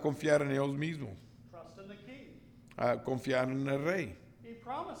 es a confiar en ellos mismos, trust in the king. a confiar en el rey. He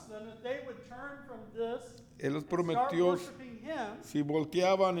promised them that they would turn from this Él les and start prometió worshiping him, si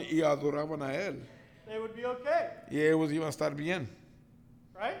volteaban y adoraban a Él, they would be okay, y ellos iban a estar bien.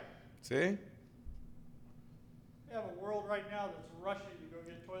 right? ¿Sí? We have a world right now that's rushing to go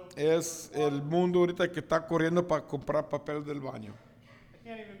get toilet paper. Es and water. el mundo ahorita que está corriendo para comprar papel del baño. I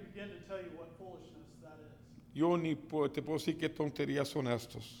can't even begin to tell you what foolishness that is. Yo ni te puedo decir qué tonterías son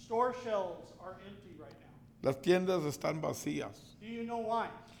estos. Store shelves are empty right now. Las tiendas están vacías. Do you know why?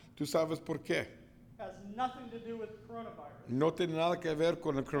 ¿Tú sabes por qué? Has nothing to do with coronavirus. No tiene nada que ver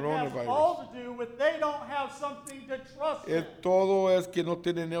con el It has coronavirus. all to do with they don't have something to trust in. Todo es que no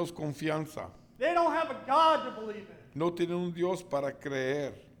tienen ellos confianza. They don't have a God to believe in. No tienen un Dios para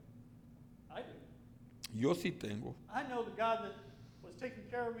creer. I do. Yo sí tengo. I know the God that was taking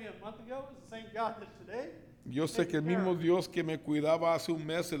care of me a month ago is the same God that today. Yo sé que el mismo Dios que me cuidaba hace un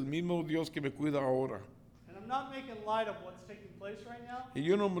mes, el mismo Dios que me cuida ahora. And I'm not making light of what's taking place right now. Y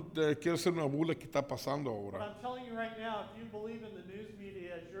yo no quiero ser una bula que está pasando But ahora. I'm telling you right now, if you believe in the news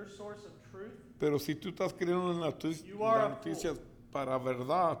media as your source of truth, Pero si tú estás creyendo en You are las a noticias para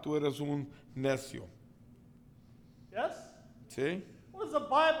verdad, tú eres un necio. yes? ¿Sí? What does the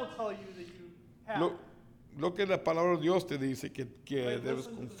Bible tell you that you have? Lo que la palabra de Dios te dice que Wait, debes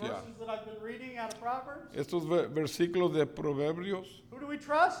listen to the confiar. verses that I've been reading out of Proverbs. Estos versículos de Proverbios, Who do we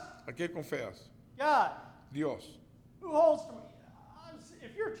trust? ¿a qué confías? God. Dios. Who holds to me?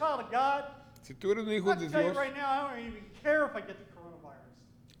 If you're a child of God, Si tú eres un hijo I de can tell you Dios, right now, I don't even care if I get the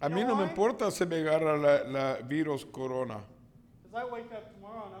coronavirus. a mí no me importa si me agarra la virus corona. Because I wake up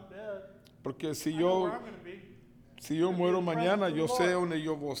tomorrow and I'm dead. Porque si I know where yo, I'm going to be. si yo muero in the mañana, presence yo of the sé Lord. dónde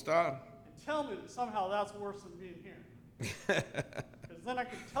yo voy a estar. And tell me that somehow that's worse than being here. Because then I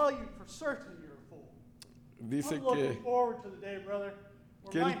can tell you for certain you're a fool. Dice I'm looking que forward to the day, brother,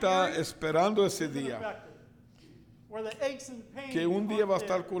 que where él my está hearing esperando ese isn't día. affected. Where the aches and pains Que un día va a aren't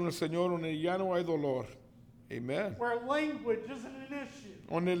estar there. con el Señor donde ya no hay dolor. Amén. Where language isn't an issue.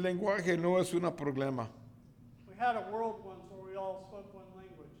 Donde el lenguaje no es un problema. We had a world once where we all spoke one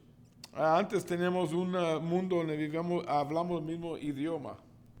language. Antes teníamos un mundo donde hablamos el mismo idioma.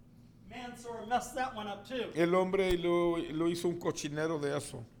 Man sort of messed that one up too. El hombre lo hizo un cochinero de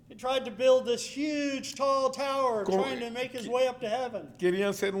eso. He tried to build this huge, tall tower, Como- trying to make his way up to heaven. Querían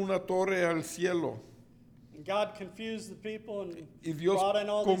hacer una torre al cielo. And God confused the people and Y Dios brought in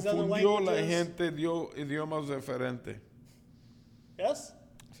all these other confundió la languages. gente, dio idiomas diferentes. Yes?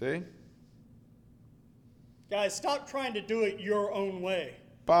 ¿Sí? Guys, stop trying to do it your own way.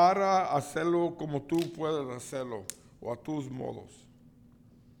 Para hacerlo como tú puedes hacerlo, o a tus modos.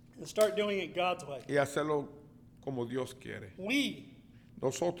 And start doing it God's way. Y hacerlo como Dios quiere. We.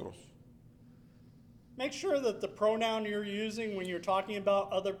 Nosotros. Make sure that the pronoun you're using when you're talking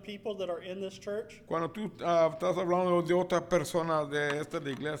about other people that are in this church Cuando tú estás hablando de otra persona de esta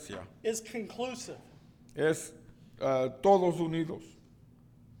de iglesia, is conclusive. es todos unidos.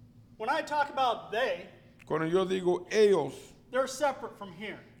 When I talk about they, Cuando yo digo ellos, they're separate from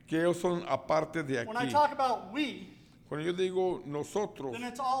here. que ellos son aparte de When I aquí. talk about we, Cuando yo digo nosotros, then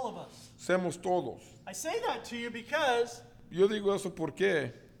it's all of us. somos todos. I say that to you because Yo digo eso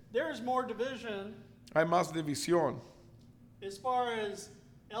porque there's more division hay más división as far as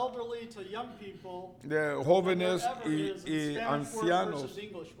elderly to young people de than jóvenes there ever y is in Spanish work ancianos versus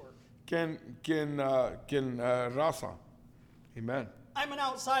English work. que en raza. Amen. I'm an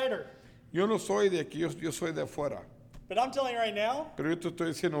outsider, Yo no soy de aquí, yo soy de afuera. but I'm telling you right now, Pero yo te estoy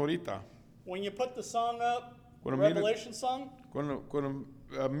diciendo ahorita, when you put the song up, the Cuando mira- Revelation song, cuando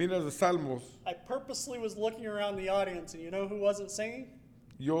miras de Salmos, I purposely was looking around the audience, and you know who wasn't singing?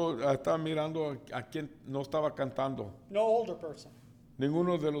 yo estaba mirando a quien no estaba cantando, No older person.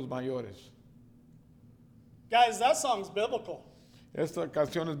 ninguno de los mayores. Guys, that song's biblical. Esta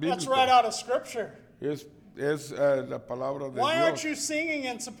canción es That's bíblica. right out of Scripture. Es la palabra de Why aren't Dios. you singing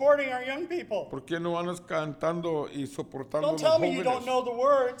and supporting our young people? ¿Por qué no andas cantando y soportando Don't los tell me you don't jóvenes? know the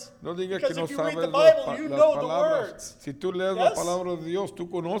words. No digas Because que no if you read sabes the Bible, las you las know the palabras. words. Si tú lees la Yes? palabra de Dios, tú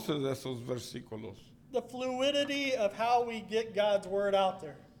conoces esos versículos. The fluidity of how we get God's word out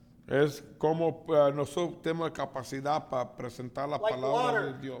there. Es como nosotros tenemos capacidad para presentar la Like palabra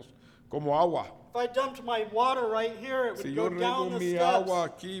water. de Dios, como agua. If I dumped my water right here, it would Si go yo down rego the mi steps. agua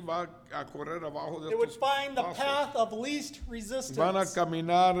aquí, va a correr abajo de It would estos find the pasos. path of least Van a resistance.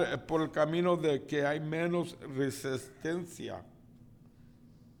 caminar por el camino de que hay menos resistencia.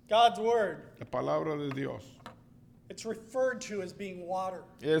 God's word, La palabra de Dios it's referred to as being water.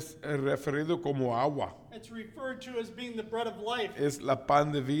 es referido como agua, It's referred to as being the bread of life. es la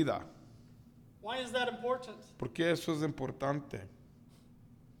pan de vida. Why is that important? ¿Por qué eso es importante?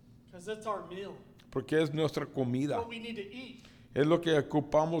 Because it's our meal. Porque es nuestra It's comida. what we need to eat. Es lo que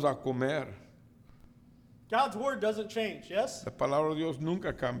ocupamos a comer. God's word doesn't change, yes? La palabra de Dios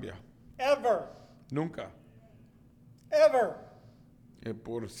nunca cambia. Ever. Nunca. Ever.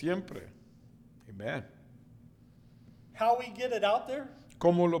 Por siempre. Amén. How we get it out there,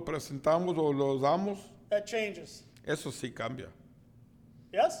 ¿Cómo lo presentamos o lo damos? that changes. Eso sí cambia.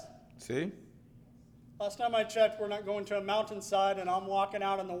 Yes? ¿Sí? Last time I checked, we're not going to a mountainside and I'm walking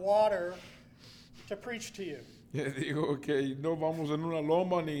out in the water to preach to you. Yo digo que no vamos en una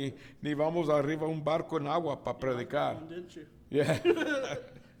loma ni vamos arriba a un barco en agua para predicar. Didn't you? Yeah.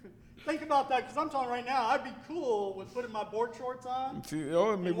 Think about that, because I'm telling you right now, I'd be cool with putting my board shorts on Sí,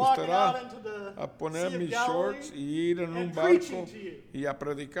 yo me and walking out gustará into the a poner Sea of mis Galilee shorts y ir en un and barco preaching to you. y a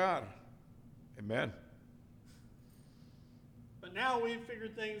predicar. Amén. But now we've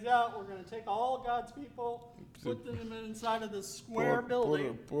figured things out. We're going to take all God's people, put them inside of this square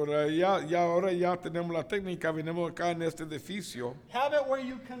building, Por allá, ya ahora ya tenemos la técnica, venimos acá en este edificio have it where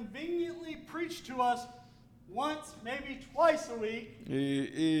you conveniently preach to us once, maybe twice a week,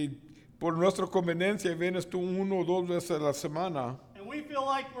 y por nuestra conveniencia vienes tú 1 o 2 veces a la semana and we feel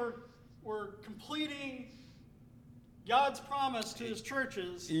like we're completing God's promise to his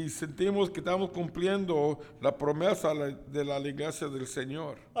churches y sentimos que estamos cumpliendo la promesa de la iglesia del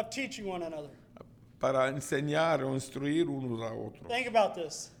Señor of teaching one another. para enseñar o instruir unos a otros. Think about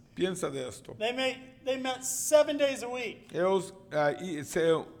this. Piensa de esto. They met 7 days a week. Ellos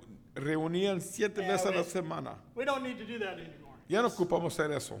se reunían 7 Yeah, veces a la we- semana. We don't need to do that anymore. Ya no ocupamos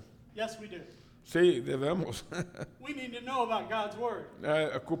hacer eso. Yes, we do. Sí, debemos. We need to know about God's word.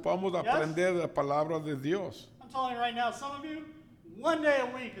 Ocupamos Yes? aprender la palabra de Dios. I'm telling you right now, some of you, 1 day a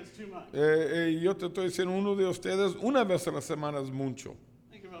week is too much. Yo te estoy diciendo, uno de ustedes, 1 vez a la semana es mucho.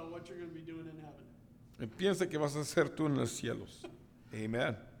 Think about what you're going to be doing in heaven. Piensa que vas a hacer tú en los cielos.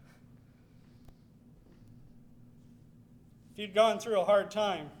 Amén. If you've gone through a hard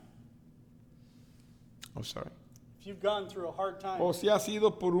time, I'm sorry. if you've gone through a hard time, O si has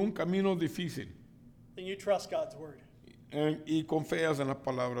ido por un camino difícil then you trust God's word. y confías en la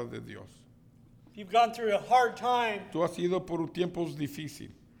palabra de Dios. If you've gone through a hard time, Tú has ido por tiempos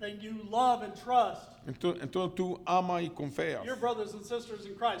difíciles. then you love and trust Entonces tú amas y confías. your brothers and sisters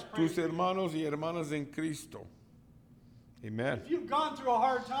in Christ. praying Tus for you. hermanos y hermanas en Cristo. Amén. If you've gone through a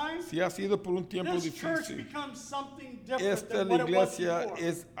hard time, Si has ido por un tiempo this church difícil, becomes something different esta than what it was iglesia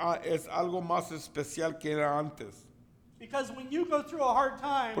before. es algo más especial que era antes. Because when you go through a hard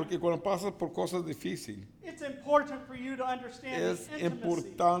time, Porque cuando pasas por cosas difíciles, it's important for you to understand es the intimacy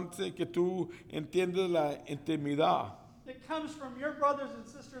importante que tú entiendas la intimidad that comes from your brothers and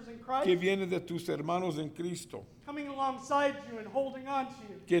sisters in que Christ viene de tus hermanos en Cristo, coming alongside you and holding on to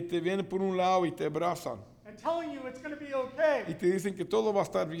you que te vienen por un lado y te abrazan and telling you it's going to be y okay te dicen que todo va a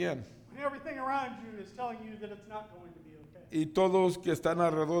estar bien. when everything around you is telling you that it's not going to be okay. Y todos que están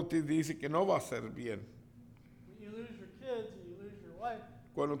alrededor te dicen que no va a ser bien. When you lose your kids and you lose your wife,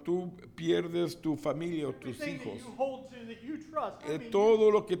 Cuando tú pierdes tu familia o tus everything that hijos, you hold to, that you trust, todo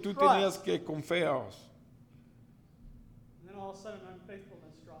lo que tú trust. tenías que confiar, And then all of a sudden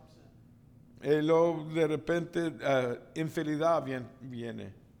unfaithfulness drops in. y luego de repente infidelidad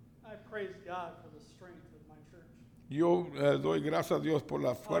viene. I praise God for the strength of my church, Yo doy gracias a Dios por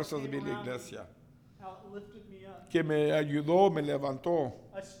la fuerza de mi iglesia, how it lifted me up. que me ayudó, me levantó,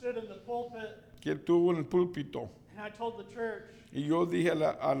 I stood in the pulpit que estuvo en el púlpito. and I told the church, Y yo dije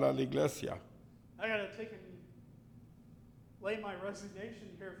a la iglesia, I got to take and lay my resignation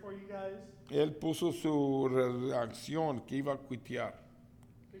here for you guys él puso su reacción que iba a cuitear,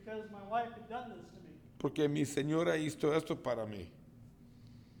 because my wife had done this to me. porque mi señora hizo esto para mí.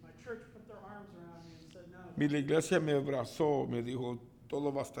 My church put their arms around me and said, no. Mi iglesia me abrazó, me dijo, todo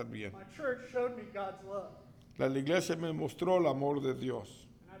va a estar bien. My church showed me God's love. La iglesia me mostró el amor de Dios.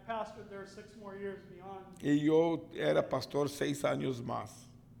 And I pastored there 6 more years beyond. Y yo era pastor 6 años más.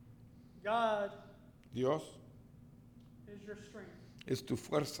 God Dios is your strength. es tu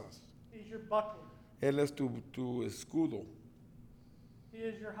fuerzas. He's your buckler. Él es tu escudo. He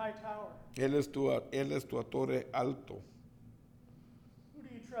is your high tower. Él es tu torre alto. Who do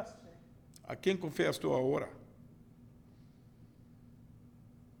you trust today? ¿A quién confías tú ahora?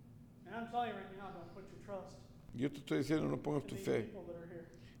 And I'm telling you right now, don't put your trust Yo te estoy diciendo, no pongas in tu these fe people that are here.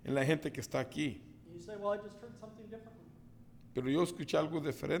 en la gente que está aquí. And you say, well, I just heard something differently. Pero yo escuché algo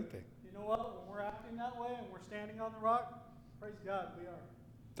diferente. You know what? When we're acting that way and we're standing on the rock, praise God, we are.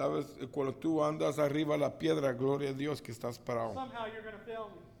 Sabes, cuando tú andas arriba de la piedra, gloria a Dios que estás parado. Somehow you're going to fail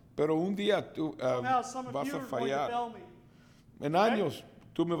me. Pero un día tú Somehow some of vas you a are going to fallar. fail me. En años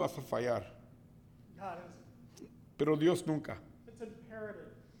tú me vas a fallar. God isn't. Pero Dios nunca. It's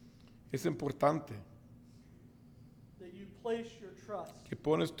imperative Es importante that you place your trust que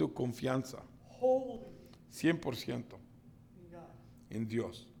pones tu confianza wholly 100% in God. en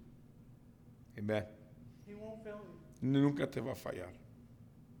Dios. Amén. He won't fail you. Nunca te va a fallar.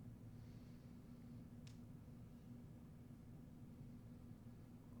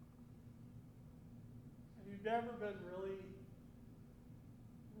 Have you ever been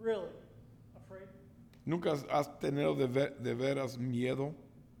really afraid? ¿Nunca has tenido de veras miedo?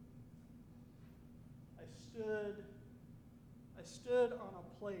 I stood on a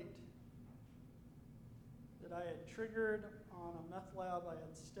plate that I had triggered on a meth lab. I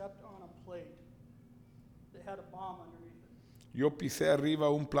had stepped on a plate that had a bomb underneath it. Yo pisé arriba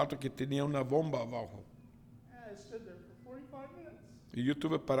un plato que tenía una bomba abajo. And I stood there for 45 minutes Y yo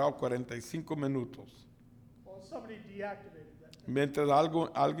estuve parado 45 minutos. while somebody deactivated that thing. Mientras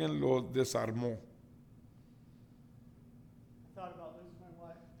alguien lo desarmó. I thought about losing my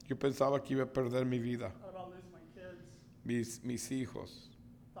wife. Yo pensaba que iba a perder mi vida, I thought about losing my kids. mis hijos.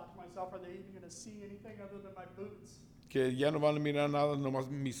 Thought to myself, are they even going to see anything other than my boots? Que ya no van a mirar nada, nomás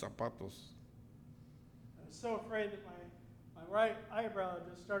mis zapatos. I was so afraid that my right eyebrow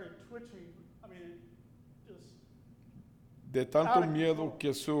just started twitching. I mean, it just De tanto miedo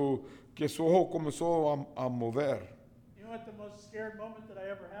que su ojo comenzó a mover. You know what the most scared moment that I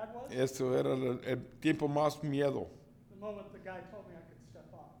ever had was? Eso era el tiempo más miedo. The moment the guy told me I could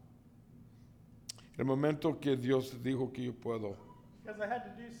step off. El momento que Dios dijo que yo puedo. Because I had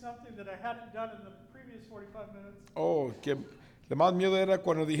to do something that I hadn't done in the previous 45 minutes. Oh, que el más miedo era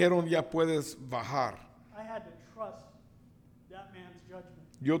cuando dijeron ya puedes bajar. I had to trust that man's judgment.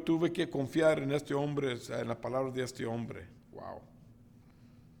 Yo tuve que confiar en este hombre, en la palabra de este hombre. Wow.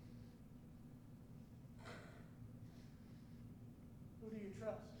 Who do you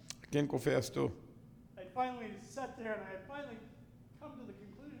trust? ¿A quién confías tú? I finally sat there and I had finally come to the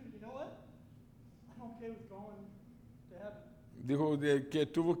conclusion, you know what? I'm okay with going to heaven. Dijo que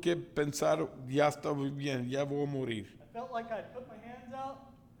tuvo que pensar, ya está muy bien, ya voy a morir. I felt like I'd put my hands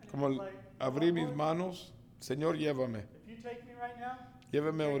out and it Como was like, abrí mis Lord, manos, Señor, llévame. if you take me right now,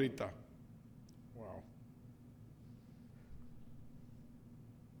 Llévame ahorita. Wow.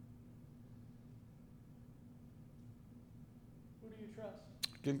 who do you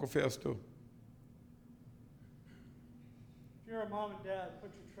trust? ¿A quién confías tú? If you're a mom and dad,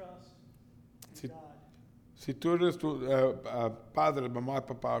 put your trust in Si- God. Si tú eres tu padre, mamá,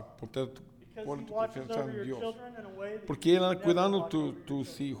 papá, pon Because tu he watches confianza over en your Dios. children in a way that Porque you Él can anda never cuidando watch over your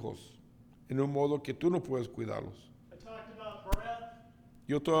tus children. hijos en un modo que tú no puedes cuidarlos. I talked about breath.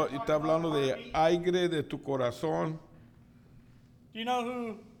 Yo estoy hablando de aire de tu corazón. Do you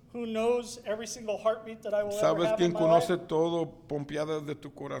know who knows every single heartbeat that I will ever ¿Sabes have quién in my conoce life? todo pompeadas de tu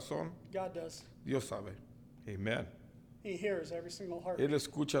corazón? God does. Dios sabe. Amén. He hears every single heartbeat. Él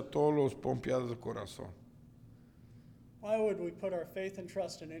escucha todos los pompeados del corazón. Why would we put our faith and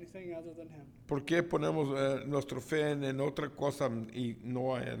trust in anything other than Him? ¿Por qué ponemos nuestra fe en otra cosa y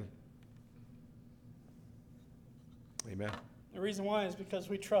no a Él? Amén. The reason why is because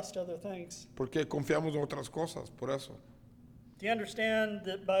we trust other things. Porque confiamos en otras cosas, por eso. Do you understand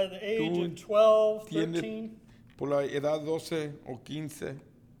that by the age Tú of 12, tienes- 13, Por la edad 12 o 15,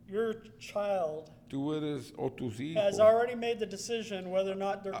 your child tú eres o tus hijos has already made the decision whether or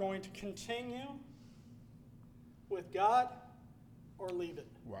not they're going to continue with God or leave it?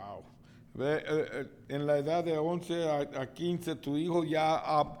 Wow. En la edad de 11 a 15, tu hijo ya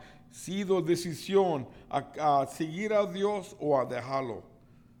ha sido decisión a seguir a Dios o a dejarlo.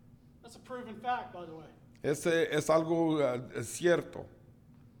 That's a proven fact, by the way. Ese es algo cierto.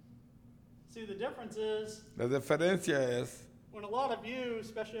 See, the difference is La diferencia es, when a lot of you,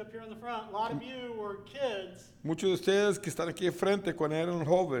 especially up here in the front, a lot of you were kids, muchos de ustedes que están aquí frente cuando eran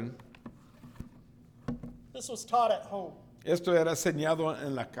joven, this was taught at home. esto era enseñado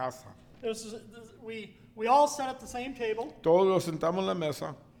en la casa. We all sat at the same table. Todos los sentamos en la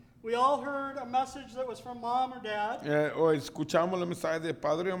mesa We all heard a message that was from mom or dad. o escuchamos el mensaje de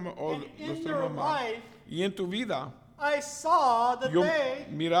padre o And in nuestra your mamá. life, Y en tu vida I saw that Yo they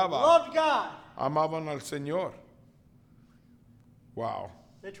miraba. loved God. amaban al Señor. Wow.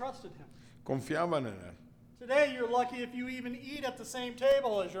 They trusted Him. Confiaban en Él. Today, you're lucky if you even eat at the same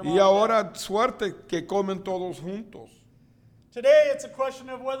table as your mom Y and ahora dad. suerte que comen todos juntos. Today, it's a question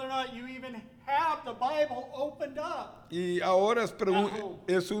of whether or not you even have the Bible opened up. Y ahora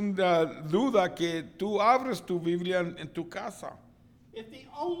es una duda que tú abres tu Biblia en tu casa. If the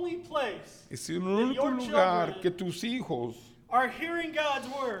only place Es el that único your lugar children que tus hijos are hearing God's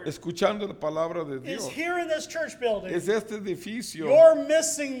word, escuchando la palabra de is Dios, here in this church building, es este edificio. you're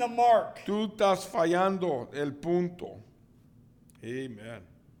missing the mark. Tú estás fallando el punto. Amen.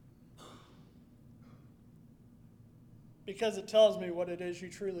 Because it tells me what it is you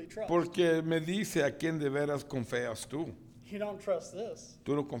truly trust. Porque me dice a quién de veras confías tú. You don't trust this.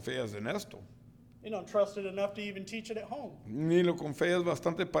 Tú no confías en esto. You don't trust it enough to even teach it at home. Ni lo confías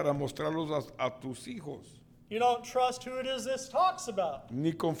bastante para mostrarlos a tus hijos. You don't trust who it is this talks about.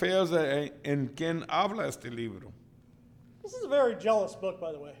 Ni confías en quién habla este libro. This is a very jealous book,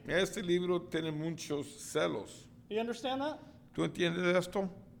 by the way. Este libro tiene muchos celos. Do you understand that? ¿Tú entiendes esto?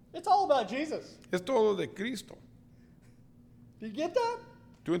 It's all about Jesus. Es todo de Cristo. Do you get that?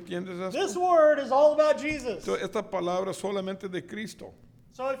 ¿Tú entiendes This esto? word is all about Jesus. Esta palabra solamente de Cristo.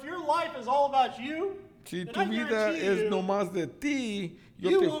 So if your life is all about you, Si then tu I vida guarantee es you, nomás de ti, yo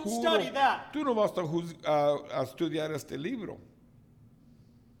you te won't juro, study that. tú no vas a estudiar este libro.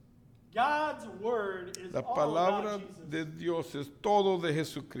 God's word is La all palabra about Jesus. de Dios es todo de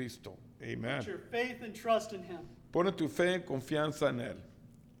Jesucristo. Amen. Put your faith and trust in Him. Pone tu fe y confianza en Él.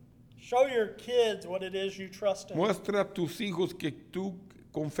 Show your kids what it is you trust in. Muestra a tus hijos que tú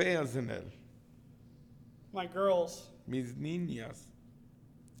confías en Él. My girls, Mis niñas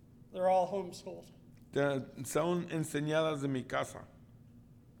they're all homeschooled. son enseñadas de mi casa.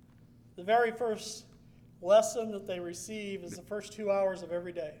 The very first lesson that they receive is the first 2 hours of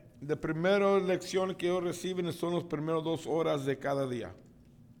every day. La primera lección que ellos reciben son las primeras 2 horas de cada día.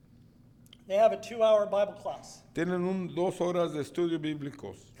 They have a 2-hour Bible class. Tienen 2 horas de estudios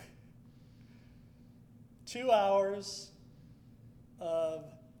bíblicos. 2 hours of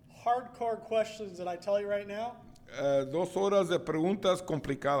hardcore questions that I tell you right now. 2 horas de preguntas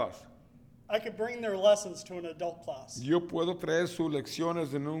complicadas. I could bring their lessons to an adult class. Yo puedo traer sus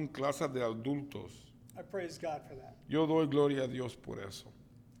lecciones en una clase de adultos. I praise God for that. Yo doy gloria a Dios por eso.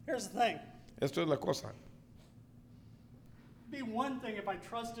 Here's the thing. Esto es la cosa. It'd be one thing if I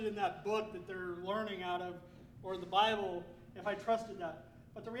trusted in that book that they're learning out of, or the Bible, if I trusted that.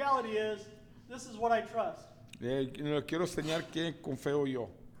 But the reality is, this is what I trust. Quiero enseñar que confío yo.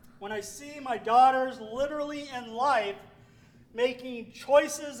 When I see my daughters literally in life making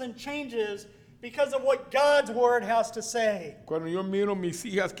choices and changes because of what God's word has to say. Cuando yo miro mis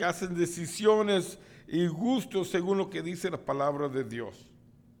hijas que hacen decisiones y gustos según lo que dice la palabra de Dios.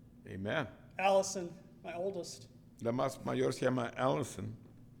 Amen. Allison, my oldest, La más mayor se llama Allison.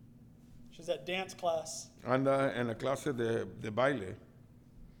 she's at dance class, Anda en la clase de baile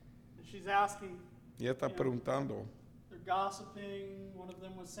and she's asking, y ella está preguntando. they're gossiping, one of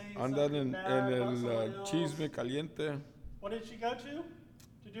them was saying Andan something en bad about el someone else. chisme caliente. What did she go to?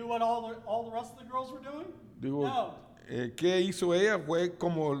 To do what all the rest of the girls were doing? Digo, No. ¿qué hizo ella? ¿Fue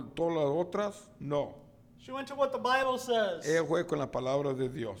como todas las otras? No. She went to what the Bible says. Ella fue con la palabra de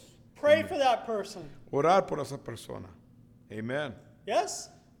Dios. Pray for that person. Orar por esa persona. Amen. Yes?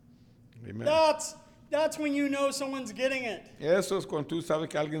 Amen. That's when you know someone's getting it. Eso es cuando tú sabes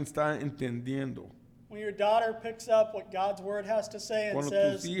que alguien está entendiendo. When your daughter picks up what God's word has to say and Cuando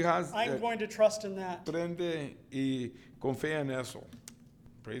says, tus hijas I'm going to trust in that. prende y confía en eso.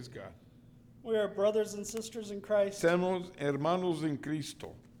 Praise God. We are brothers and sisters in Christ. Somos hermanos en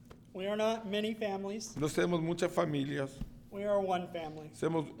Cristo. We are not many families. No somos muchas familias. We are one family.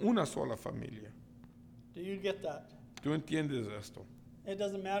 Somos una sola familia. Do you get that? ¿Tú entiendes esto? It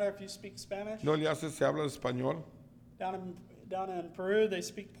doesn't matter if you speak Spanish. ¿No le haces se habla español? Down in Peru, they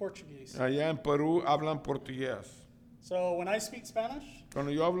speak Portuguese. Allá en Perú hablan portugués. So when I speak Spanish,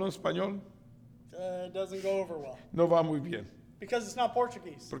 Cuando yo hablo español, it doesn't go over well no va muy bien, because it's not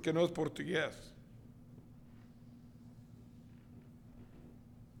Portuguese. porque no es portugués.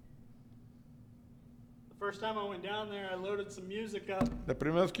 The first time I went down there, I loaded some music up, La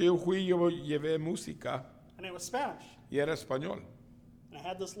primera vez que yo fui, yo llevé música and it was Spanish. y era español. And I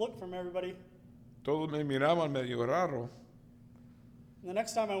had this look from everybody. Todos me miraban medio raro. And the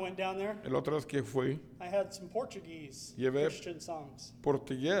next time I went down there, El otro vez que fui, I had some Portuguese Llevé- Christian songs.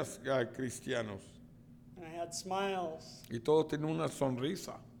 portugués cristianos. And I had smiles. Y todos tenían una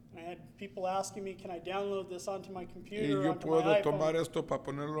sonrisa. And I had people asking me, can I download this onto my Y computer, yo onto puedo my tomar iPhone? esto para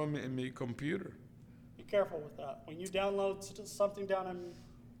ponerlo en mi computer. Be careful with that. When you download something down in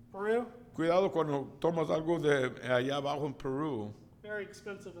Peru, Cuidado cuando tomas algo de allá abajo en Perú. very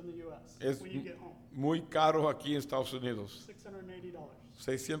expensive in the U.S. Es when you get home. muy caro aquí en Estados Unidos. $680.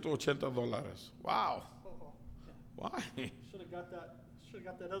 $680. Wow. Oh, yeah. Why? Should have got that. Should have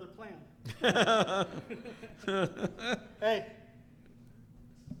got that other plan. Hey,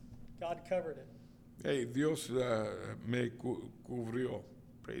 God covered it. Hey, Dios me cubrió.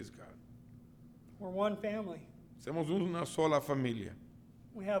 Praise God. We're one family. Somos una sola familia.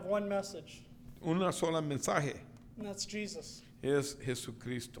 We have one message, Una sola mensaje and that's Jesus. es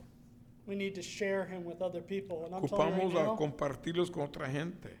Jesucristo. We need to share him with other people. And I'm telling you Ocupamos right a now, compartirlos con otra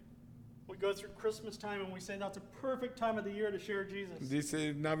gente. we go through Christmas time and we say that's a perfect time of the year to share Jesus.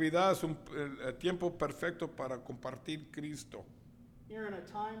 Dice, Navidad es el tiempo perfecto para compartir Cristo. You're in a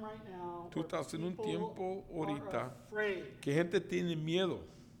time right now Tú where estás en un people tiempo ahorita are afraid. que gente tiene miedo.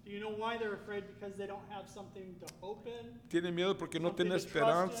 Do you know why they're afraid? Because they don't have something to hope in, Tiene miedo porque no Something tiene to trust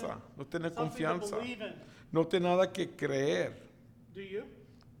esperanza, no tiene something to confianza, believe in. no tiene nada que creer. Do you?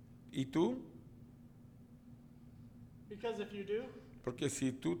 ¿Y tú? Because if you do, Porque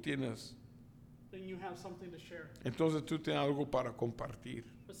si tú tienes, then you have something to share. entonces tú tienes algo para compartir.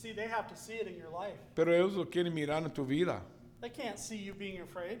 But see, they have to see it in your life. Pero ellos lo quieren mirar en tu vida. They can't see you being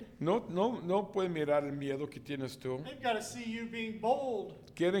afraid. No pueden mirar el miedo que tienes tú. They've got to see you being bold,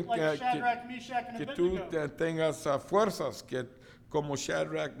 Quieren like Shadrach, Meshach, and que tú Abednego. tengas fuerzas como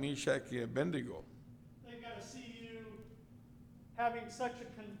Shadrach, Meshach y Abednego. They've got to see you having such a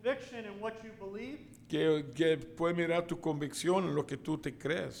conviction in what you believe Que pueden mirar tu convicción en lo que tú te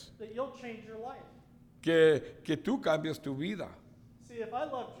crees. that you'll change your life. Que tú cambies tu vida. See, if I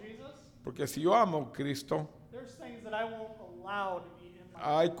love Jesus, Porque si yo amo a Cristo, there's things that I won't allow to be in my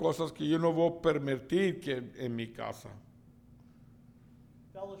life. hay cosas que yo no voy a permitir que en mi casa.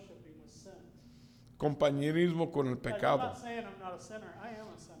 Fellowshipping with sin. Compañerismo con el I'm pecado. not saying I'm not a sinner. I am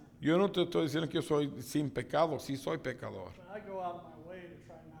a sinner. Yo no te estoy diciendo que yo soy sin pecado, sí soy pecador. But I go out of my way to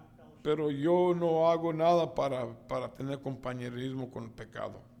try not fellowship. Pero yo no hago nada para tener compañerismo con el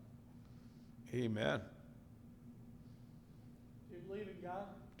pecado. Amen. Do you believe in God?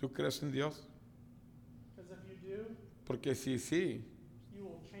 ¿Tú crees en Dios? Because if you do, Porque sí, you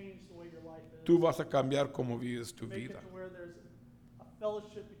will change the way your life is. tú vas a cambiar cómo vives tu Make it vida. to where there's a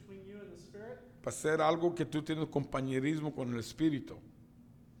fellowship between you and the Spirit, Para hacer algo que tú tienes compañerismo con el Espíritu.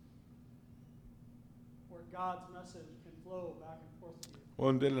 where God's message can flow back and forth to you.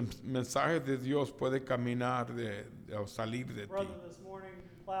 Donde el mensaje de Dios puede caminar o salir de ti. Brother, this morning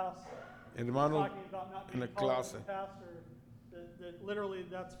in class, Hermano, talking about not en being la called clase. as a pastor, that literally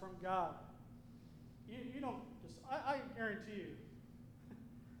that's from God. You don't just, I guarantee you,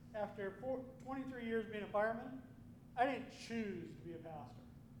 after 23 years being a fireman, I didn't choose to be a pastor.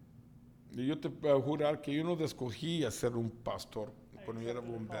 Y yo te puedo jurar que yo no escogí a ser un pastor cuando yo era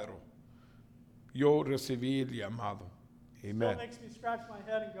accepted the bombero. call. Yo recibí el llamado. Still Amen. makes me scratch my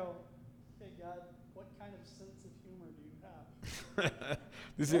head and go, hey God, what kind of sense of humor do you have?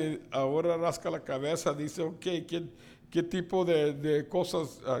 Dice, ahora rasca la cabeza, dice, ok, ¿qué tipo de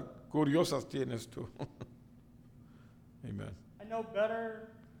cosas curiosas tienes tú? Amen. I know better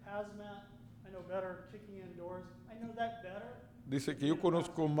hazmat. I know better kicking in doors. I know that better. Dice que yo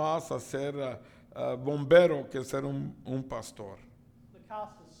conozco más a ser bombero que ser un pastor. The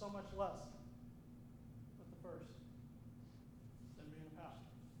cost is so much less with the first than being a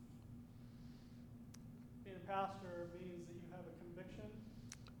pastor. Being a pastor means that you have a conviction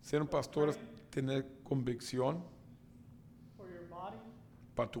Ser un pastor es tener convicción for your body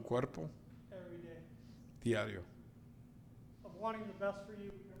para tu cuerpo every day, diario. of wanting the best for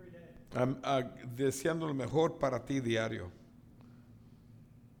you every day. Deseando lo mejor para ti diario.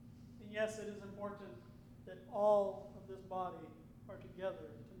 And yes, it is important that all of this body are together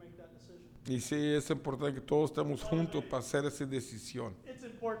to make that decision. Y sí, es importante que todos estemos juntos para hacer esa decisión. It's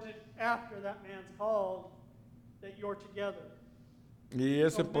important after that man's called that you're together. Y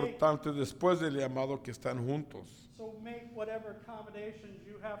es So importante después del llamado que están juntos. So make whatever accommodations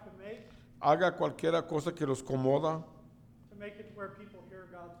you have to make Haga cualquier cosa que los acomoda, to make it to where people hear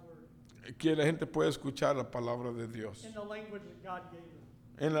God's word que la gente pueda escuchar la palabra de Dios. in the language that God gave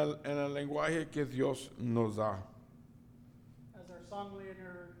them. En el lenguaje que Dios nos da. As our song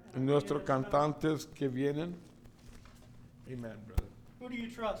leader and our Nuestros pianist, cantantes que vienen. Amen, brother. who do you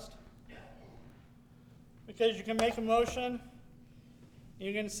trust? Because you can make a motion,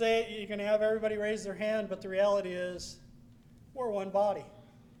 you can say, you can have everybody raise their hand, but the reality is we're one body.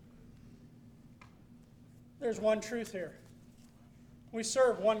 There's one truth here. We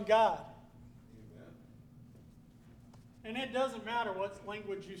serve one God. And it doesn't matter what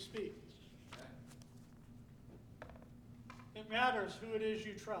language you speak. It matters who it is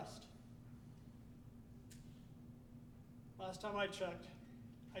you trust. Last time I checked,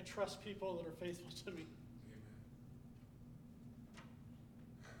 I trust people that are faithful to me.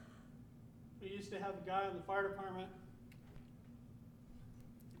 We used to have a guy in the fire department,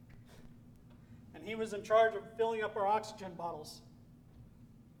 and he was in charge of filling up our oxygen bottles.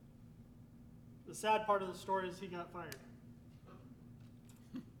 The sad part of the story is he got fired.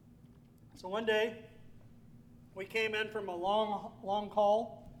 So one day, We came in from a long, long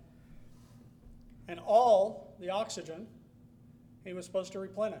haul, and all the oxygen he was supposed to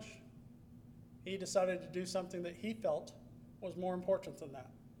replenish. He decided to do something that he felt was more important than that.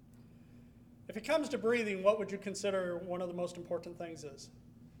 If it comes to breathing, what would you consider one of the most important things is?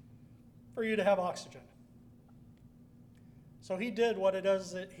 For you to have oxygen. So he did what it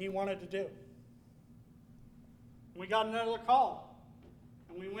is that he wanted to do. We got another call,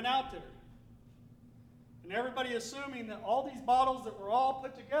 and we went out there. And everybody assuming that all these bottles that were all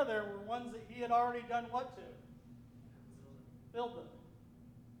put together were ones that he had already done what to? Filled them.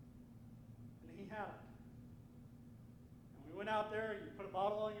 And he had it. And we went out there, and you put a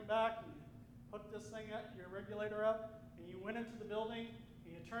bottle on your back, and you hooked this thing up, your regulator up, and you went into the building,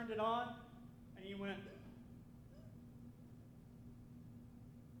 and you turned it on, and you went.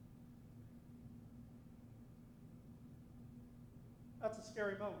 That's a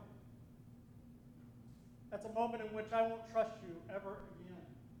scary moment. That's a moment in which I won't trust you ever again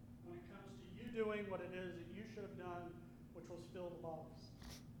when it comes to you doing what it is that you should have done, which was fill the bottles.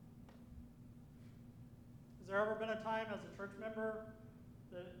 Has there ever been a time as a church member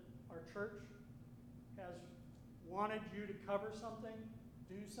that our church has wanted you to cover something,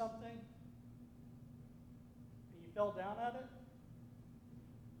 do something, and you fell down at it?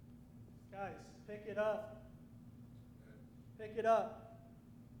 Guys, pick it up. Pick it up.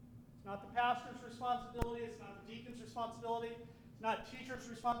 It's not the pastor's responsibility. It's not the deacon's responsibility. It's not the teacher's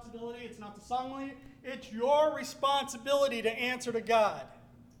responsibility. It's not the song leader. It's your responsibility to answer to God.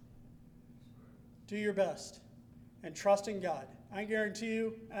 Do your best and trust in God. I guarantee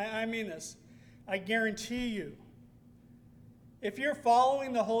you, I mean this, I guarantee you, if you're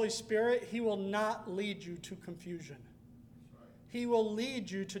following the Holy Spirit, He will not lead you to confusion. He will lead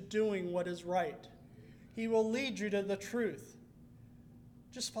you to doing what is right. He will lead you to the truth.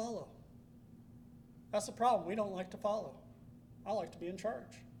 Just follow. That's the problem. We don't like to follow. I like to be in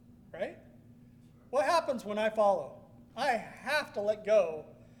charge, right? What happens when I follow? I have to let go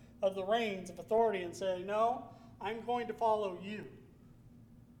of the reins of authority and say, no, I'm going to follow you.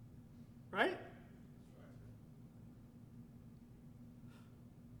 Right?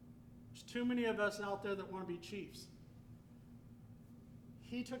 There's too many of us out there that want to be chiefs.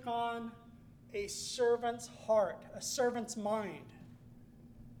 He took on a servant's heart, a servant's mind.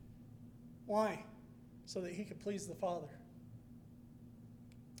 Why? So that he could please the Father.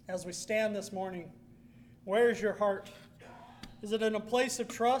 As we stand this morning, where is your heart? Is it in a place of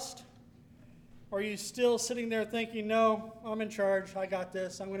trust? Or are you still sitting there thinking, no, I'm in charge, I got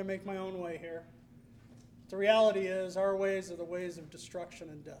this, I'm going to make my own way here? The reality is, our ways are the ways of destruction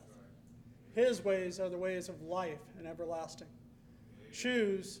and death. His ways are the ways of life and everlasting.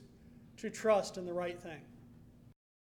 Choose to trust in the right thing.